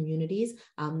and in communities.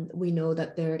 We know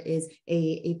that there is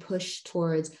a push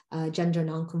towards gender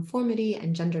nonconformity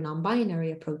and gender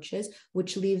non-binary approaches,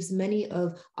 which leaves many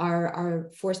of our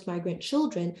forced migrant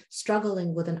children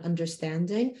struggling with an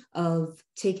understanding of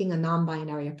taking a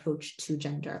non-binary approach to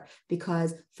gender.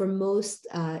 Because for most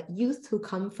youth who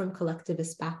come from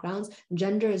collectivist backgrounds,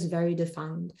 gender is very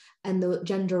defined, and the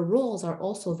gender roles are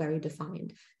also very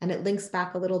defined. And it links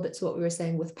back a little bit to what we were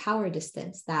saying with power distance,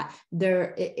 that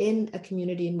they're in a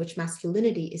community in which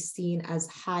masculinity is seen as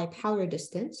high power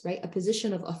distance, right? A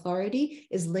position of authority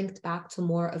is linked back to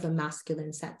more of a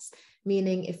masculine sense.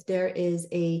 Meaning if there is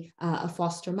a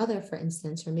foster mother, for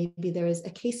instance, or maybe there is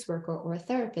a caseworker or a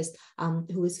therapist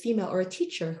who is female, or a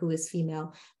teacher who is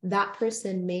female, that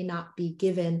person may not be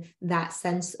given that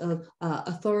sense of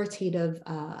authoritative,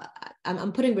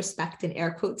 I'm putting respect in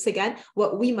air quotes again,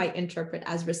 what we might interpret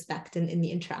as respect in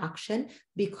the interaction,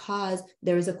 because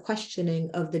there is a questioning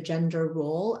of the gender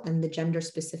role and the gender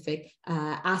specific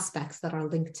aspects that are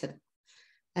linked to them.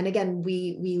 And again,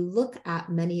 we look at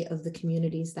many of the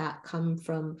communities that come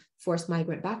from forced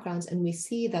migrant backgrounds, and we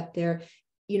see that they're,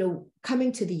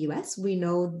 coming to the US, we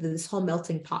know this whole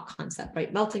melting pot concept,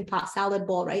 right? Melting pot, salad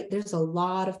bowl, right? There's a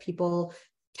lot of people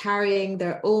carrying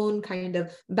their own kind of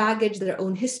baggage, their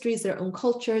own histories, their own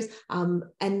cultures,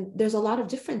 and there's a lot of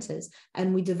differences.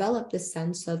 And we develop this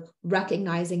sense of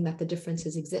recognizing that the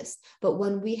differences exist. But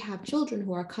when we have children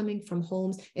who are coming from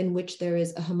homes in which there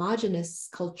is a homogenous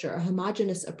culture, a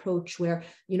homogenous approach where,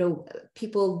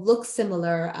 people look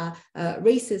similar,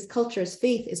 races, cultures,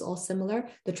 faith is all similar,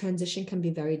 the transition can be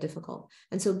very difficult.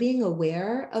 And so being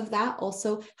aware of that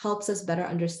also helps us better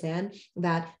understand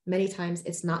that many times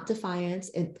it's not defiance,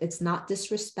 it's not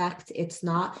disrespect, it's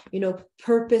not,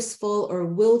 purposeful or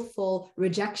willful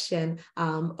rejection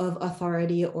of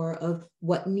authority or of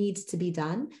what needs to be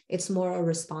done. It's more a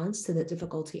response to the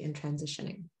difficulty in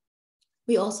transitioning.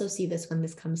 We also see this when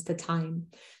this comes to time.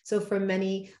 So for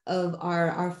many of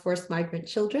our forced migrant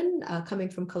children coming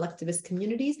from collectivist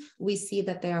communities, we see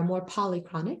that they are more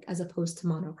polychronic as opposed to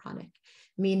monochronic.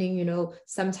 Meaning,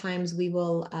 sometimes we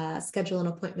will schedule an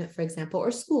appointment, for example,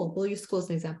 or school. We'll use school as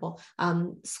an example.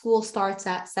 School starts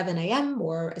at 7 a.m.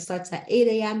 or it starts at 8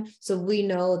 a.m. So we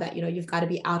know that, you've got to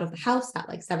be out of the house at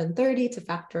like 7:30 to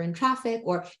factor in traffic,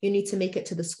 or you need to make it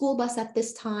to the school bus at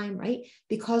this time, right?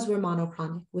 Because we're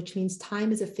monochronic, which means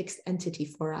time is a fixed entity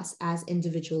for us as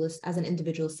individualists, as an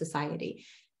individual society.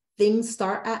 Things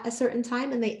start at a certain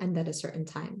time and they end at a certain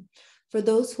time. For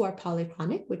those who are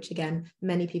polychronic, which again,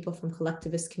 many people from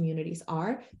collectivist communities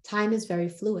are, time is very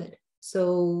fluid.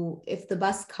 So if the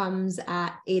bus comes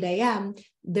at 8 a.m.,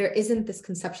 there isn't this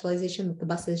conceptualization that the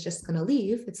bus is just going to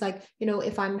leave. It's like,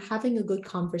 if I'm having a good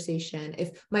conversation,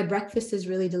 if my breakfast is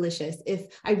really delicious,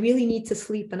 if I really need to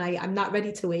sleep and I'm not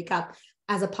ready to wake up,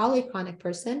 as a polychronic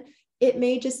person, it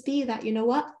may just be that,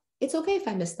 it's okay if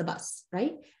I miss the bus,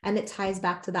 right? And it ties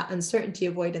back to that uncertainty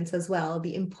avoidance as well.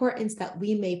 The importance that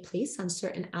we may place on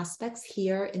certain aspects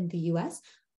here in the US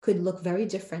could look very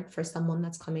different for someone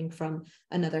that's coming from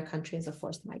another country as a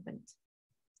forced migrant.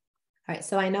 All right,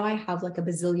 so I know I have like a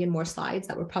bazillion more slides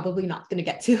that we're probably not going to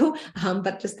get to,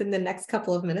 but just in the next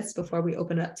couple of minutes before we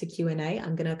open it up to Q&A,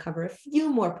 I'm going to cover a few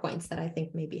more points that I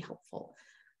think may be helpful.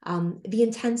 The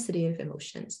intensity of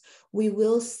emotions. We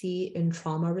will see in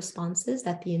trauma responses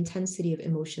that the intensity of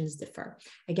emotions differ.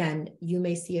 Again, you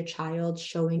may see a child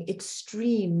showing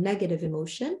extreme negative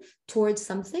emotion towards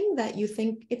something that you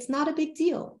think it's not a big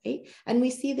deal, right? And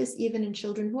we see this even in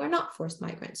children who are not forced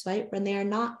migrants, right? When they are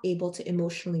not able to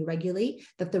emotionally regulate,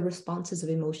 that the responses of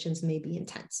emotions may be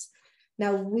intense.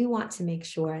 Now, we want to make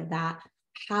sure that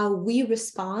how we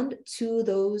respond to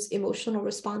those emotional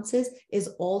responses is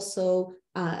also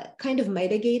kind of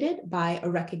mitigated by a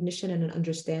recognition and an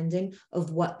understanding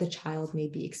of what the child may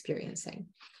be experiencing.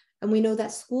 And we know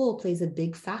that school plays a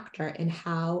big factor in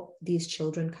how these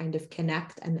children kind of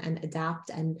connect and adapt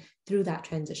and through that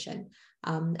transition.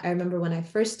 I remember when I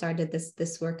first started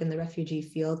this work in the refugee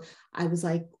field, I was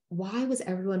like, why was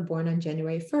everyone born on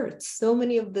January 1st? So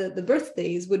many of the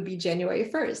birthdays would be January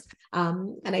 1st.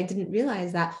 And I didn't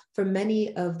realize that for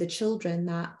many of the children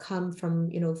that come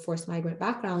from, forced migrant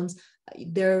backgrounds,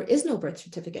 there is no birth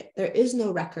certificate. There is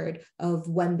no record of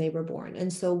when they were born.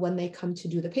 And so when they come to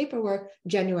do the paperwork,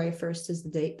 January 1st is the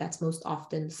date that's most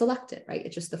often selected, right?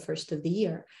 It's just the first of the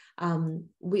year.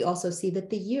 We also see that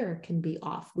the year can be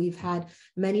off. We've had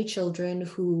many children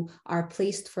who are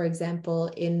placed, for example,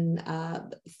 in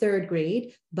third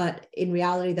grade, but in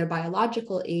reality, their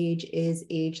biological age is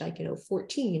age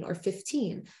 14 or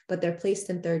 15, but they're placed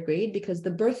in third grade because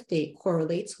the birth date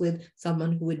correlates with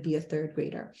someone who would be a third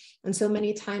grader. And so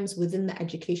many times within the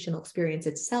educational experience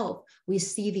itself, we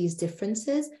see these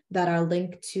differences that are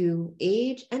linked to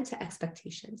age and to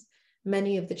expectations.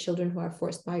 Many of the children who are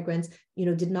forced migrants,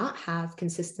 did not have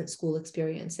consistent school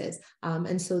experiences.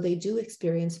 And so they do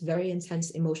experience very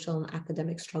intense emotional and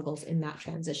academic struggles in that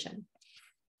transition.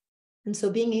 And so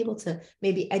being able to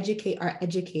maybe educate our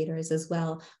educators as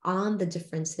well on the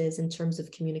differences in terms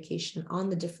of communication, on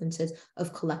the differences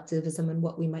of collectivism and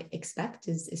what we might expect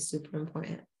is super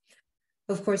important.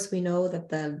 Of course, we know that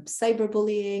the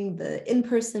cyberbullying, the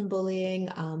in-person bullying,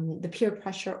 the peer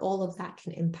pressure, all of that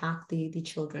can impact the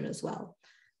children as well.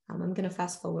 I'm going to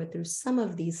fast forward through some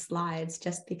of these slides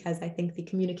just because I think the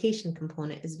communication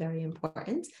component is very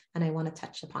important and I want to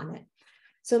touch upon it.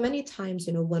 So many times,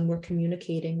 when we're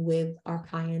communicating with our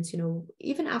clients,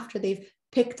 even after they've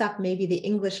picked up maybe the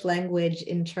English language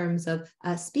in terms of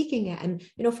speaking it. And,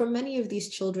 for many of these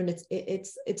children,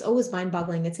 it's always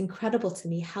mind-boggling. It's incredible to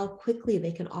me how quickly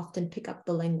they can often pick up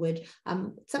the language,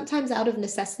 sometimes out of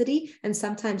necessity and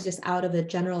sometimes just out of a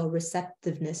general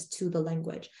receptiveness to the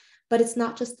language. But it's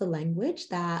not just the language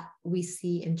that we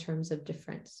see in terms of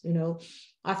difference.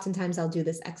 Oftentimes I'll do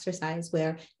this exercise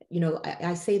where,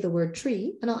 I say the word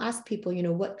tree and I'll ask people,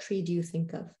 what tree do you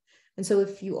think of? And so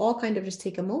if you all kind of just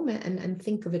take a moment and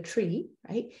think of a tree,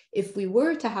 right? If we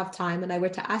were to have time and I were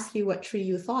to ask you what tree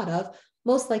you thought of,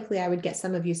 most likely I would get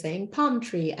some of you saying palm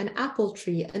tree, an apple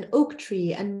tree, an oak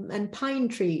tree, and pine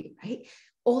tree, right?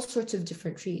 All sorts of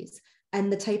different trees.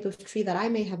 And the type of tree that I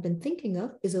may have been thinking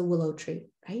of is a willow tree,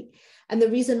 right? And the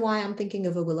reason why I'm thinking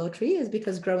of a willow tree is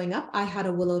because growing up, I had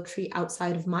a willow tree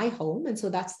outside of my home. And so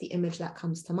that's the image that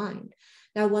comes to mind.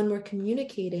 Now, when we're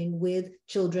communicating with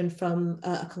children from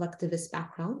a collectivist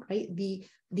background, right,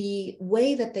 the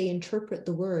way that they interpret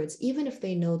the words, even if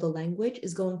they know the language,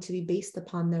 is going to be based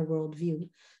upon their worldview.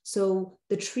 So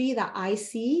the tree that I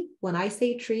see when I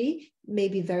say tree may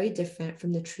be very different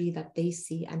from the tree that they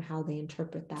see and how they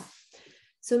interpret that.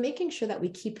 So making sure that we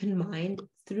keep in mind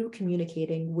through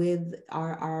communicating with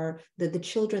the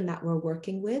children that we're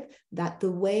working with, that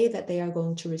the way that they are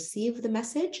going to receive the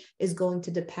message is going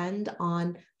to depend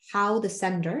on how the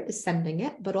sender is sending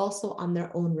it, but also on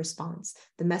their own response,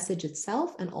 the message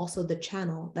itself, and also the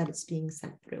channel that it's being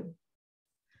sent through.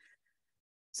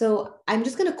 So I'm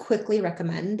just going to quickly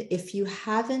recommend, if you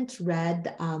haven't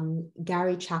read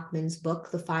Gary Chapman's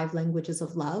book, The 5 Languages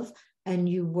of Love, and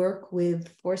you work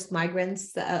with forced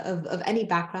migrants of any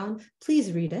background,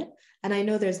 please read it. And I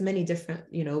know there's many different,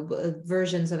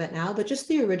 versions of it now, but just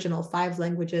the original 5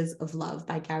 Languages of Love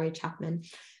by Gary Chapman.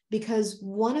 Because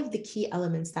one of the key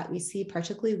elements that we see,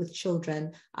 particularly with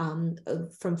children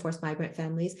from forced migrant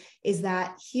families, is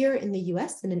that here in the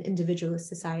US, in an individualist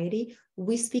society,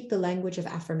 we speak the language of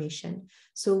affirmation.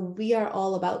 So we are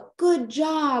all about good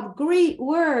job, great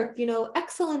work,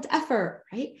 excellent effort,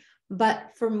 right?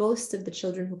 But for most of the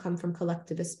children who come from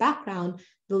collectivist background,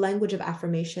 the language of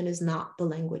affirmation is not the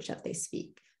language that they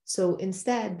speak. So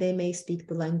instead, they may speak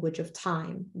the language of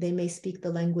time. They may speak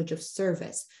the language of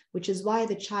service, which is why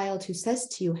the child who says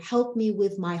to you, help me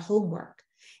with my homework,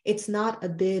 it's not a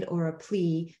bid or a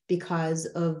plea because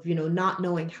of, not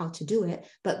knowing how to do it,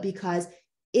 but because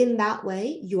in that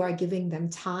way, you are giving them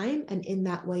time, and in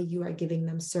that way, you are giving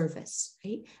them service,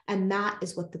 right? And that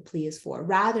is what the plea is for.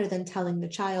 Rather than telling the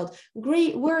child,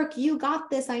 great work, you got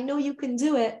this, I know you can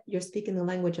do it, you're speaking the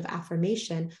language of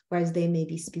affirmation, whereas they may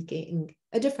be speaking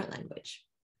a different language.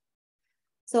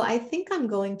 So I think I'm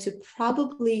going to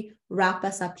probably wrap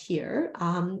us up here.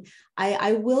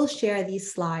 I will share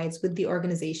these slides with the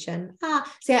organization.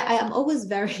 I'm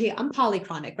always I'm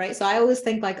polychronic, right? So I always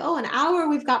think like, an hour,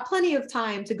 we've got plenty of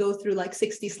time to go through like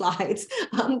 60 slides.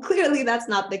 Clearly that's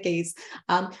not the case.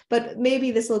 But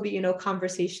maybe this will be,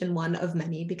 conversation one of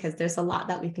many, because there's a lot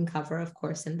that we can cover, of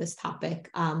course, in this topic.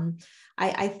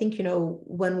 I think,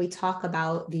 when we talk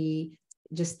about the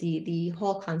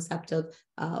whole concept of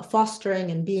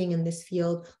fostering and being in this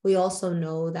field, we also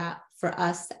know that for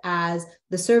us as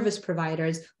the service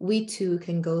providers, we too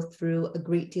can go through a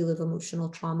great deal of emotional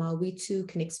trauma. We too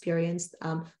can experience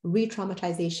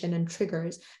re-traumatization and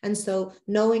triggers. And so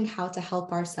knowing how to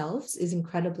help ourselves is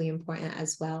incredibly important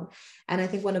as well. And I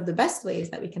think one of the best ways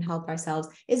that we can help ourselves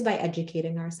is by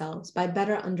educating ourselves, by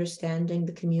better understanding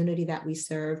the community that we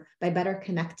serve, by better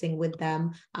connecting with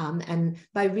them, and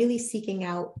by really seeking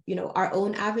out, our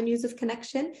own avenues of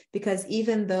connection. Because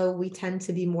even though we tend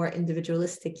to be more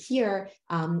individualistic here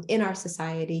in our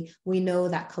society, we know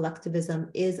that collectivism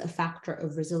is a factor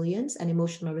of resilience and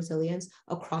emotional resilience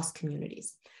across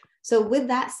communities. So with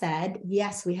that said,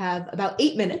 yes, we have about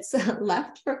 8 minutes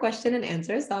left for question and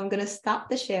answer. So I'm going to stop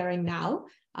the sharing now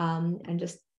and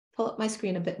just pull up my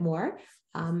screen a bit more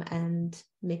and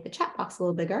make the chat box a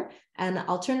little bigger. And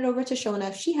I'll turn it over to Shona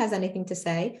if she has anything to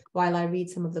say while I read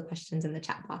some of the questions in the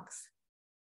chat box.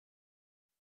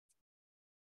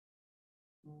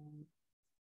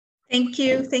 Thank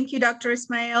you, Dr.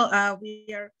 Ismail. We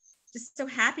are just so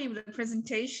happy with the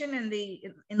presentation and the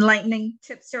enlightening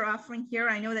tips you're offering here.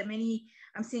 I know that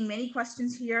I'm seeing many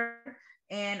questions here,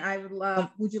 and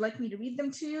would you like me to read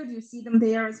them to you? Do you see them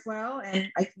there as well?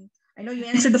 And I know you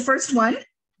answered the first one.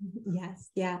 Yes,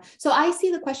 yeah. So I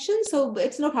see the questions, so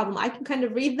it's no problem. I can kind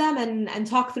of read them and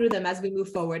talk through them as we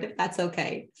move forward, if that's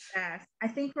okay. Yes, I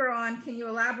think we're on. Can you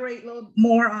elaborate a little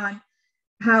more on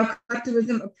how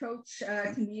collectivism approach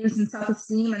can be used in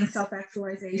self-esteem and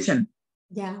self-actualization?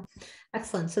 Yeah,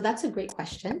 excellent. So that's a great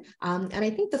question. And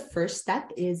I think the first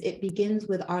step is it begins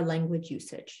with our language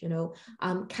usage,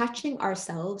 catching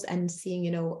ourselves and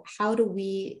seeing, how do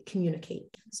we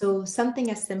communicate? So something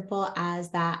as simple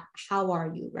as that, how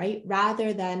are you, right?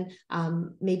 Rather than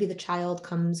maybe the child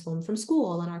comes home from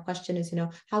school and our question is,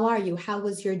 how are you? How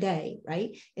was your day,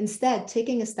 right? Instead,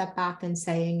 taking a step back and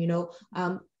saying,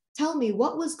 tell me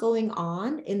what was going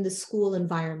on in the school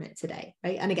environment today,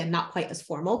 right? And again, not quite as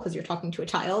formal because you're talking to a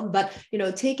child, but,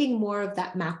 taking more of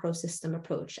that macro system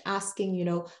approach, asking,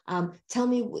 tell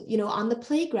me, on the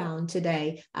playground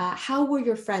today, how were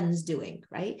your friends doing,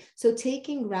 right? So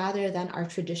taking rather than our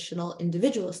traditional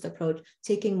individualist approach,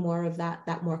 taking more of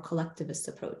that more collectivist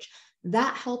approach.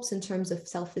 That helps in terms of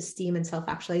self-esteem and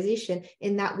self-actualization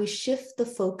in that we shift the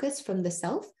focus from the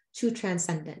self to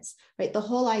transcendence, right? The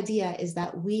whole idea is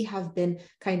that we have been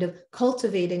kind of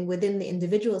cultivating within the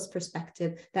individual's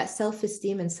perspective that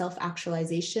self-esteem and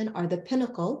self-actualization are the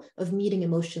pinnacle of meeting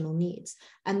emotional needs.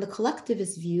 And the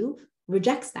collectivist view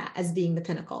rejects that as being the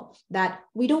pinnacle, that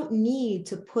we don't need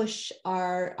to push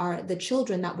the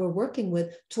children that we're working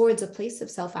with towards a place of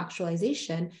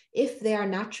self-actualization if they are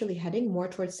naturally heading more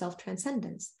towards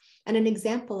self-transcendence. And an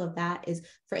example of that is,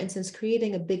 for instance,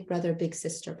 creating a big brother, big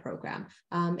sister program.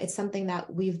 It's something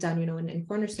that we've done, in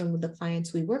Cornerstone with the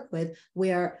clients we work with,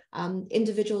 where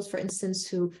individuals, for instance,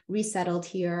 who resettled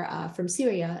here from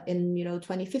Syria in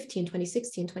 2015,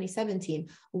 2016, 2017,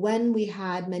 when we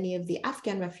had many of the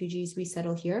Afghan refugees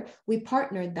resettle here, we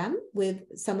partnered them with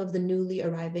some of the newly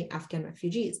arriving Afghan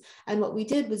refugees. And what we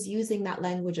did was, using that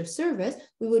language of service,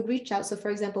 we would reach out. So for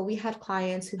example, we had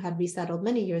clients who had resettled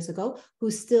many years ago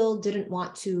who still didn't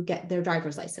want to get their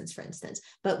driver's license, for instance,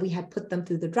 but we had put them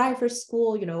through the driver's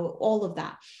school, all of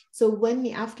that. So when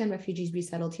the Afghan refugees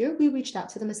resettled here, we reached out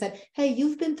to them and said, hey,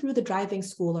 you've been through the driving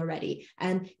school already.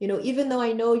 And, even though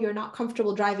I know you're not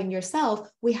comfortable driving yourself,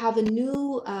 we have a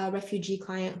new refugee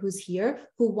client who's here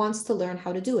who wants to learn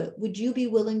how to do it. Would you be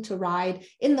willing to ride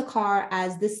in the car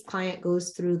as this client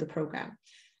goes through the program?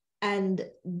 And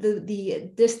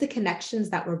the connections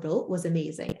that were built was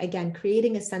amazing. Again,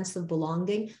 creating a sense of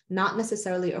belonging, not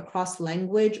necessarily across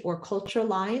language or culture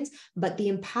lines, but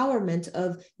the empowerment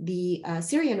of the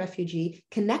Syrian refugee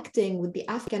connecting with the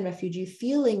Afghan refugee,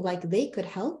 feeling like they could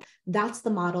help. That's the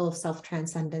model of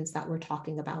self-transcendence that we're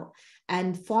talking about.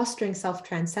 And fostering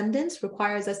self-transcendence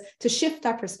requires us to shift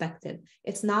our perspective.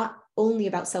 It's not only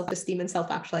about self-esteem and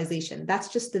self-actualization. That's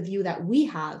just the view that we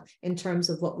have in terms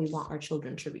of what we want our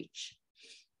children to reach.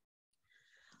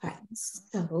 All right,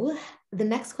 so the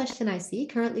next question I see,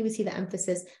 currently we see the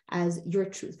emphasis as your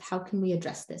truth. How can we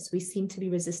address this? We seem to be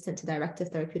resistant to directive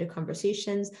therapeutic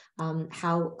conversations,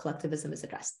 how collectivism is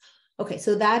addressed. Okay,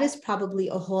 so that is probably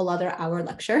a whole other hour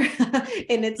lecture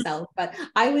in itself, but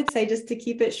I would say, just to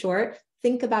keep it short,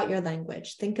 think about your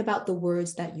language, think about the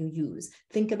words that you use,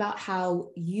 think about how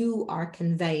you are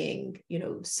conveying,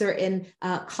 certain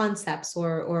concepts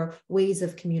or ways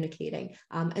of communicating,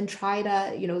 and try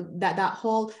to, that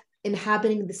whole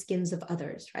inhabiting the skins of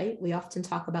others, right? We often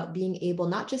talk about being able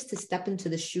not just to step into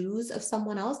the shoes of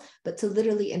someone else, but to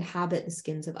literally inhabit the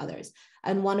skins of others.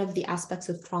 And one of the aspects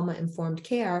of trauma-informed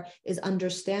care is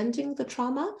understanding the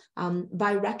trauma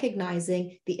by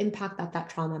recognizing the impact that that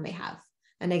trauma may have.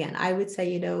 And again, I would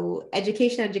say,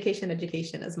 education, education,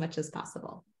 education as much as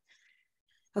possible.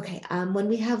 Okay, when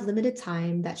we have limited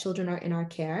time that children are in our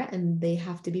care and they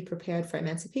have to be prepared for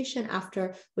emancipation,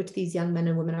 after which these young men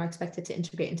and women are expected to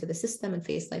integrate into the system and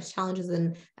face life's challenges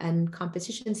and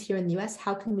competitions here in the US,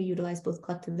 how can we utilize both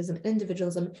collectivism and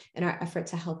individualism in our effort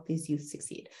to help these youth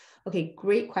succeed? Okay,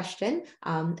 great question.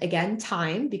 Again,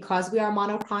 time, because we are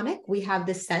monochronic, we have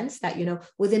this sense that,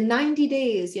 within 90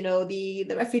 days,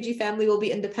 the refugee family will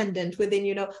be independent. Within,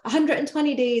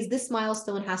 120 days, this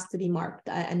milestone has to be marked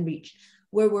and reached.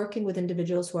 We're working with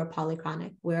individuals who are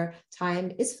polychronic, where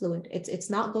time is fluid. It's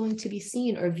not going to be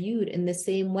seen or viewed in the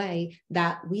same way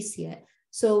that we see it.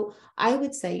 So I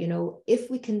would say,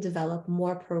 if we can develop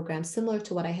more programs similar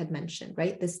to what I had mentioned,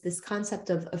 right? This concept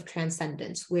of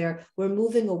transcendence, where we're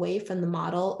moving away from the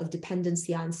model of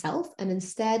dependency on self and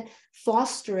instead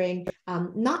fostering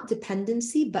not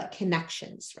dependency, but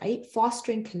connections, right?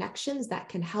 Fostering connections that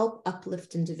can help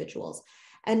uplift individuals.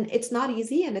 And it's not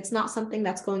easy, and it's not something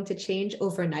that's going to change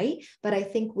overnight. But I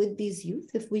think with these youth,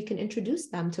 if we can introduce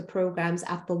them to programs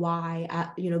at the Y,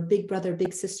 at Big Brother,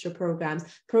 Big Sister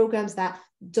programs that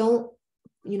don't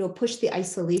push the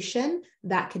isolation,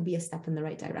 that could be a step in the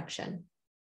right direction.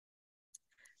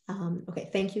 Okay,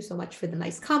 thank you so much for the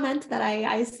nice comment that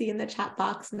I see in the chat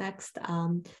box next.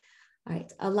 All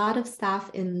right, a lot of staff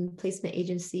in placement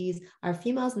agencies are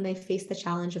females and they face the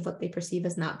challenge of what they perceive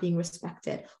as not being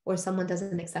respected, or someone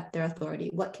doesn't accept their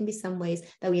authority. What can be some ways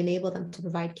that we enable them to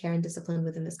provide care and discipline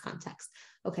within this context?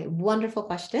 Okay, wonderful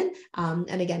question.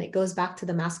 And again, it goes back to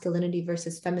the masculinity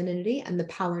versus femininity and the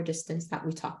power distance that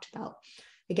we talked about.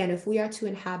 Again, if we are to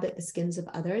inhabit the skins of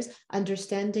others,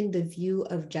 understanding the view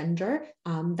of gender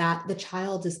that the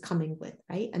child is coming with,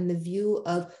 right? And the view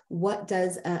of what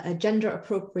does a gender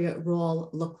appropriate role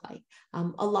look like.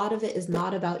 A lot of it is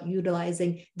not about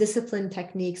utilizing discipline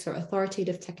techniques or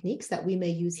authoritative techniques that we may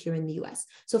use here in the US.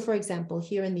 So for example,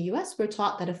 here in the US, we're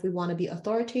taught that if we want to be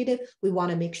authoritative, we want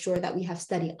to make sure that we have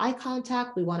steady eye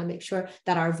contact. We want to make sure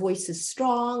that our voice is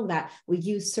strong, that we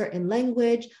use certain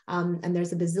language. And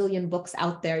there's a bazillion books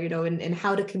out there, in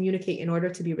how to communicate in order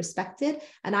to be respected.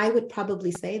 And I would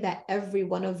probably say that every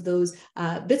one of those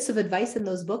bits of advice in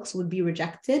those books would be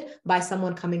rejected by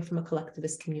someone coming from a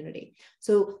collectivist community.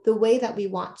 So the way that we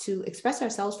want to express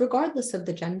ourselves, regardless of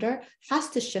the gender, has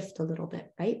to shift a little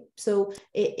bit, right? So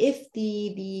if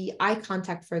the eye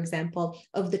contact, for example,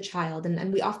 of the child,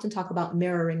 and we often talk about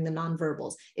mirroring the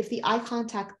nonverbals, if the eye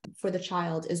contact for the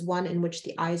child is one in which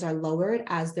the eyes are lowered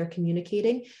as they're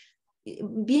communicating,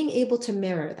 being able to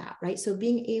mirror that, right? So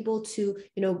being able to,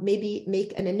 maybe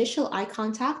make an initial eye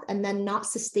contact and then not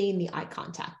sustain the eye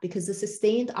contact, because the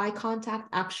sustained eye contact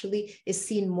actually is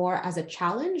seen more as a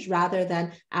challenge rather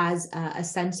than as a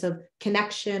sense of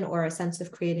connection or a sense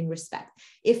of creating respect.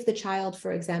 If the child,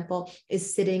 for example,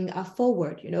 is sitting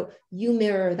forward, you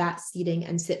mirror that seating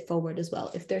and sit forward as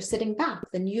well. If they're sitting back,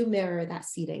 then you mirror that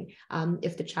seating.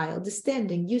 If the child is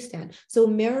standing, you stand. So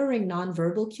mirroring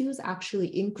nonverbal cues actually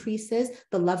increases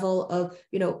the level of,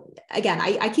 again,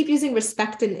 I keep using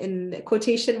respect in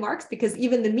quotation marks because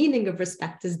even the meaning of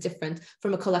respect is different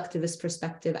from a collectivist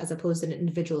perspective as opposed to an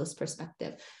individualist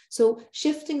perspective. So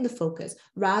shifting the focus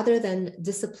rather than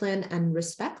discipline and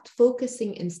respect,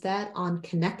 focusing instead on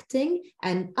connecting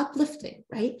and uplifting,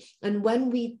 right? And when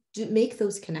we do make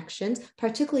those connections,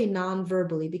 particularly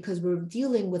non-verbally, because we're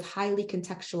dealing with highly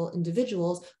contextual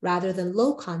individuals rather than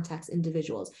low context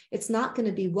individuals, it's not going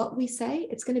to be what we say,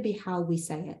 it's going to be how we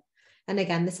say it. And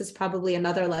again, this is probably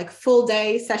another full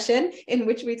day session in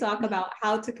which we talk about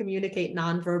how to communicate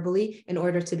non-verbally in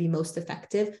order to be most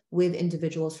effective with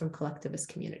individuals from collectivist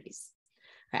communities.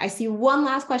 I see one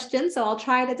last question, so I'll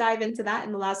try to dive into that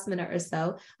in the last minute or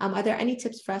so. Are there any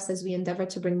tips for us as we endeavor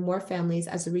to bring more families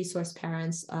as resource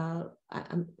parents,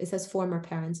 it says former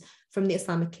parents, from the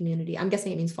Islamic community? I'm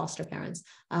guessing it means foster parents.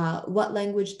 What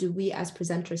language do we as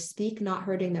presenters speak, not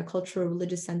hurting their cultural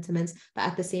religious sentiments, but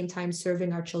at the same time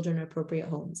serving our children in appropriate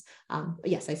homes?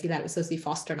 Yes, I see that it was supposed to be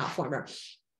foster, not former.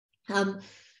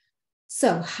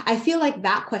 So I feel like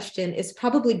that question is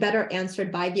probably better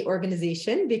answered by the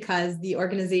organization, because the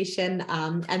organization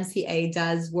MCA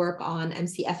does work on,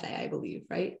 MCFA, I believe,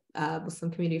 right? Muslim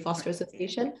Community Foster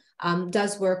Association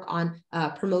does work on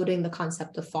promoting the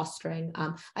concept of fostering.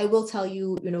 I will tell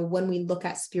you, when we look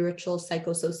at spiritual,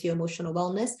 psycho-socio-emotional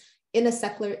wellness, in a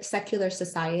secular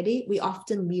society, we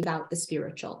often leave out the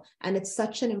spiritual. And it's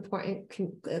such an important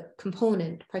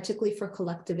component, particularly for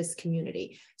collectivist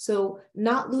community. So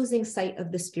not losing sight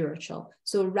of the spiritual.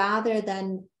 So rather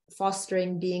than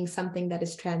fostering being something that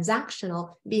is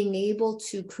transactional, being able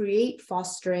to create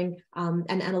fostering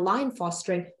and align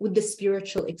fostering with the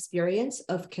spiritual experience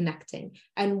of connecting.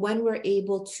 And when we're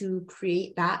able to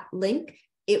create that link,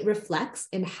 it reflects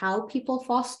in how people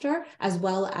foster as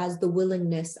well as the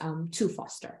willingness to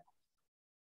foster.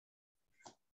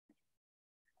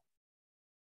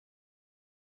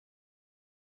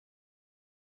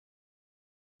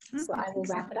 So I will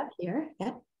wrap it up here.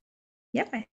 Yep. Yep,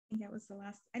 I think that was the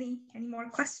last. Any more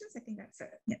questions? I think that's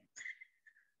it. Yeah.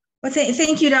 Well,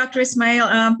 thank you, Dr. Ismail.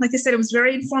 Like I said, it was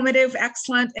very informative,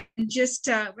 excellent, and just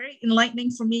very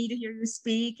enlightening for me to hear you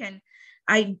speak. And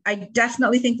I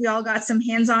definitely think we all got some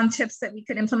hands-on tips that we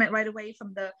could implement right away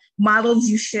from the models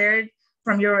you shared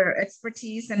from your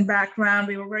expertise and background.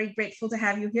 We were very grateful to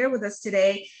have you here with us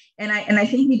today. And I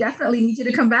think we definitely need you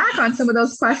to come back on some of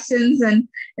those questions, and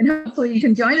hopefully you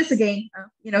can join us again,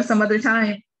 some other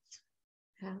time.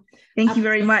 Yeah. Thank you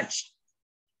very much.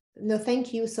 No,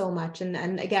 thank you so much.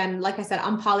 And again, like I said,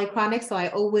 I'm polychronic, so I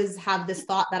always have this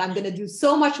thought that I'm going to do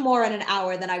so much more in an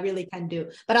hour than I really can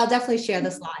do. But I'll definitely share the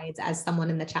slides, as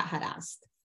someone in the chat had asked.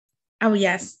 Oh,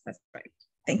 yes, that's right.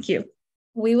 Thank you.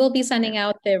 We will be sending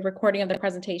out the recording of the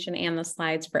presentation and the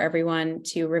slides for everyone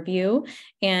to review.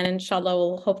 And inshallah,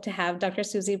 we'll hope to have Dr.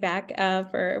 Suzy back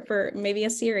for maybe a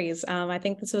series. I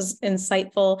think this was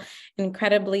insightful,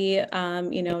 incredibly,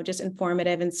 just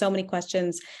informative, and so many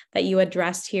questions that you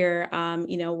addressed here,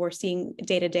 we're seeing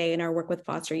day to day in our work with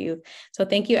foster youth. So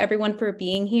thank you everyone for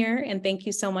being here. And thank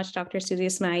you so much, Dr. Suzy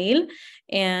Ismail.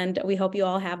 And we hope you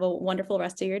all have a wonderful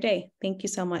rest of your day. Thank you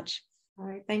so much. All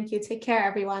right. Thank you. Take care,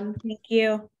 everyone. Thank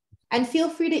you. And feel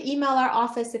free to email our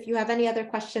office if you have any other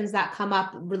questions that come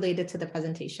up related to the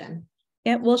presentation.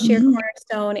 Yeah, we'll share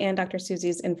Cornerstone and Dr.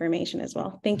 Suzy's information as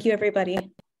well. Thank you, everybody.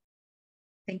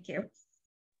 Thank you.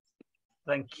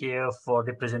 Thank you for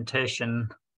the presentation.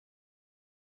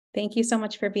 Thank you so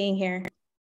much for being here.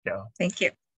 Yeah. Thank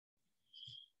you.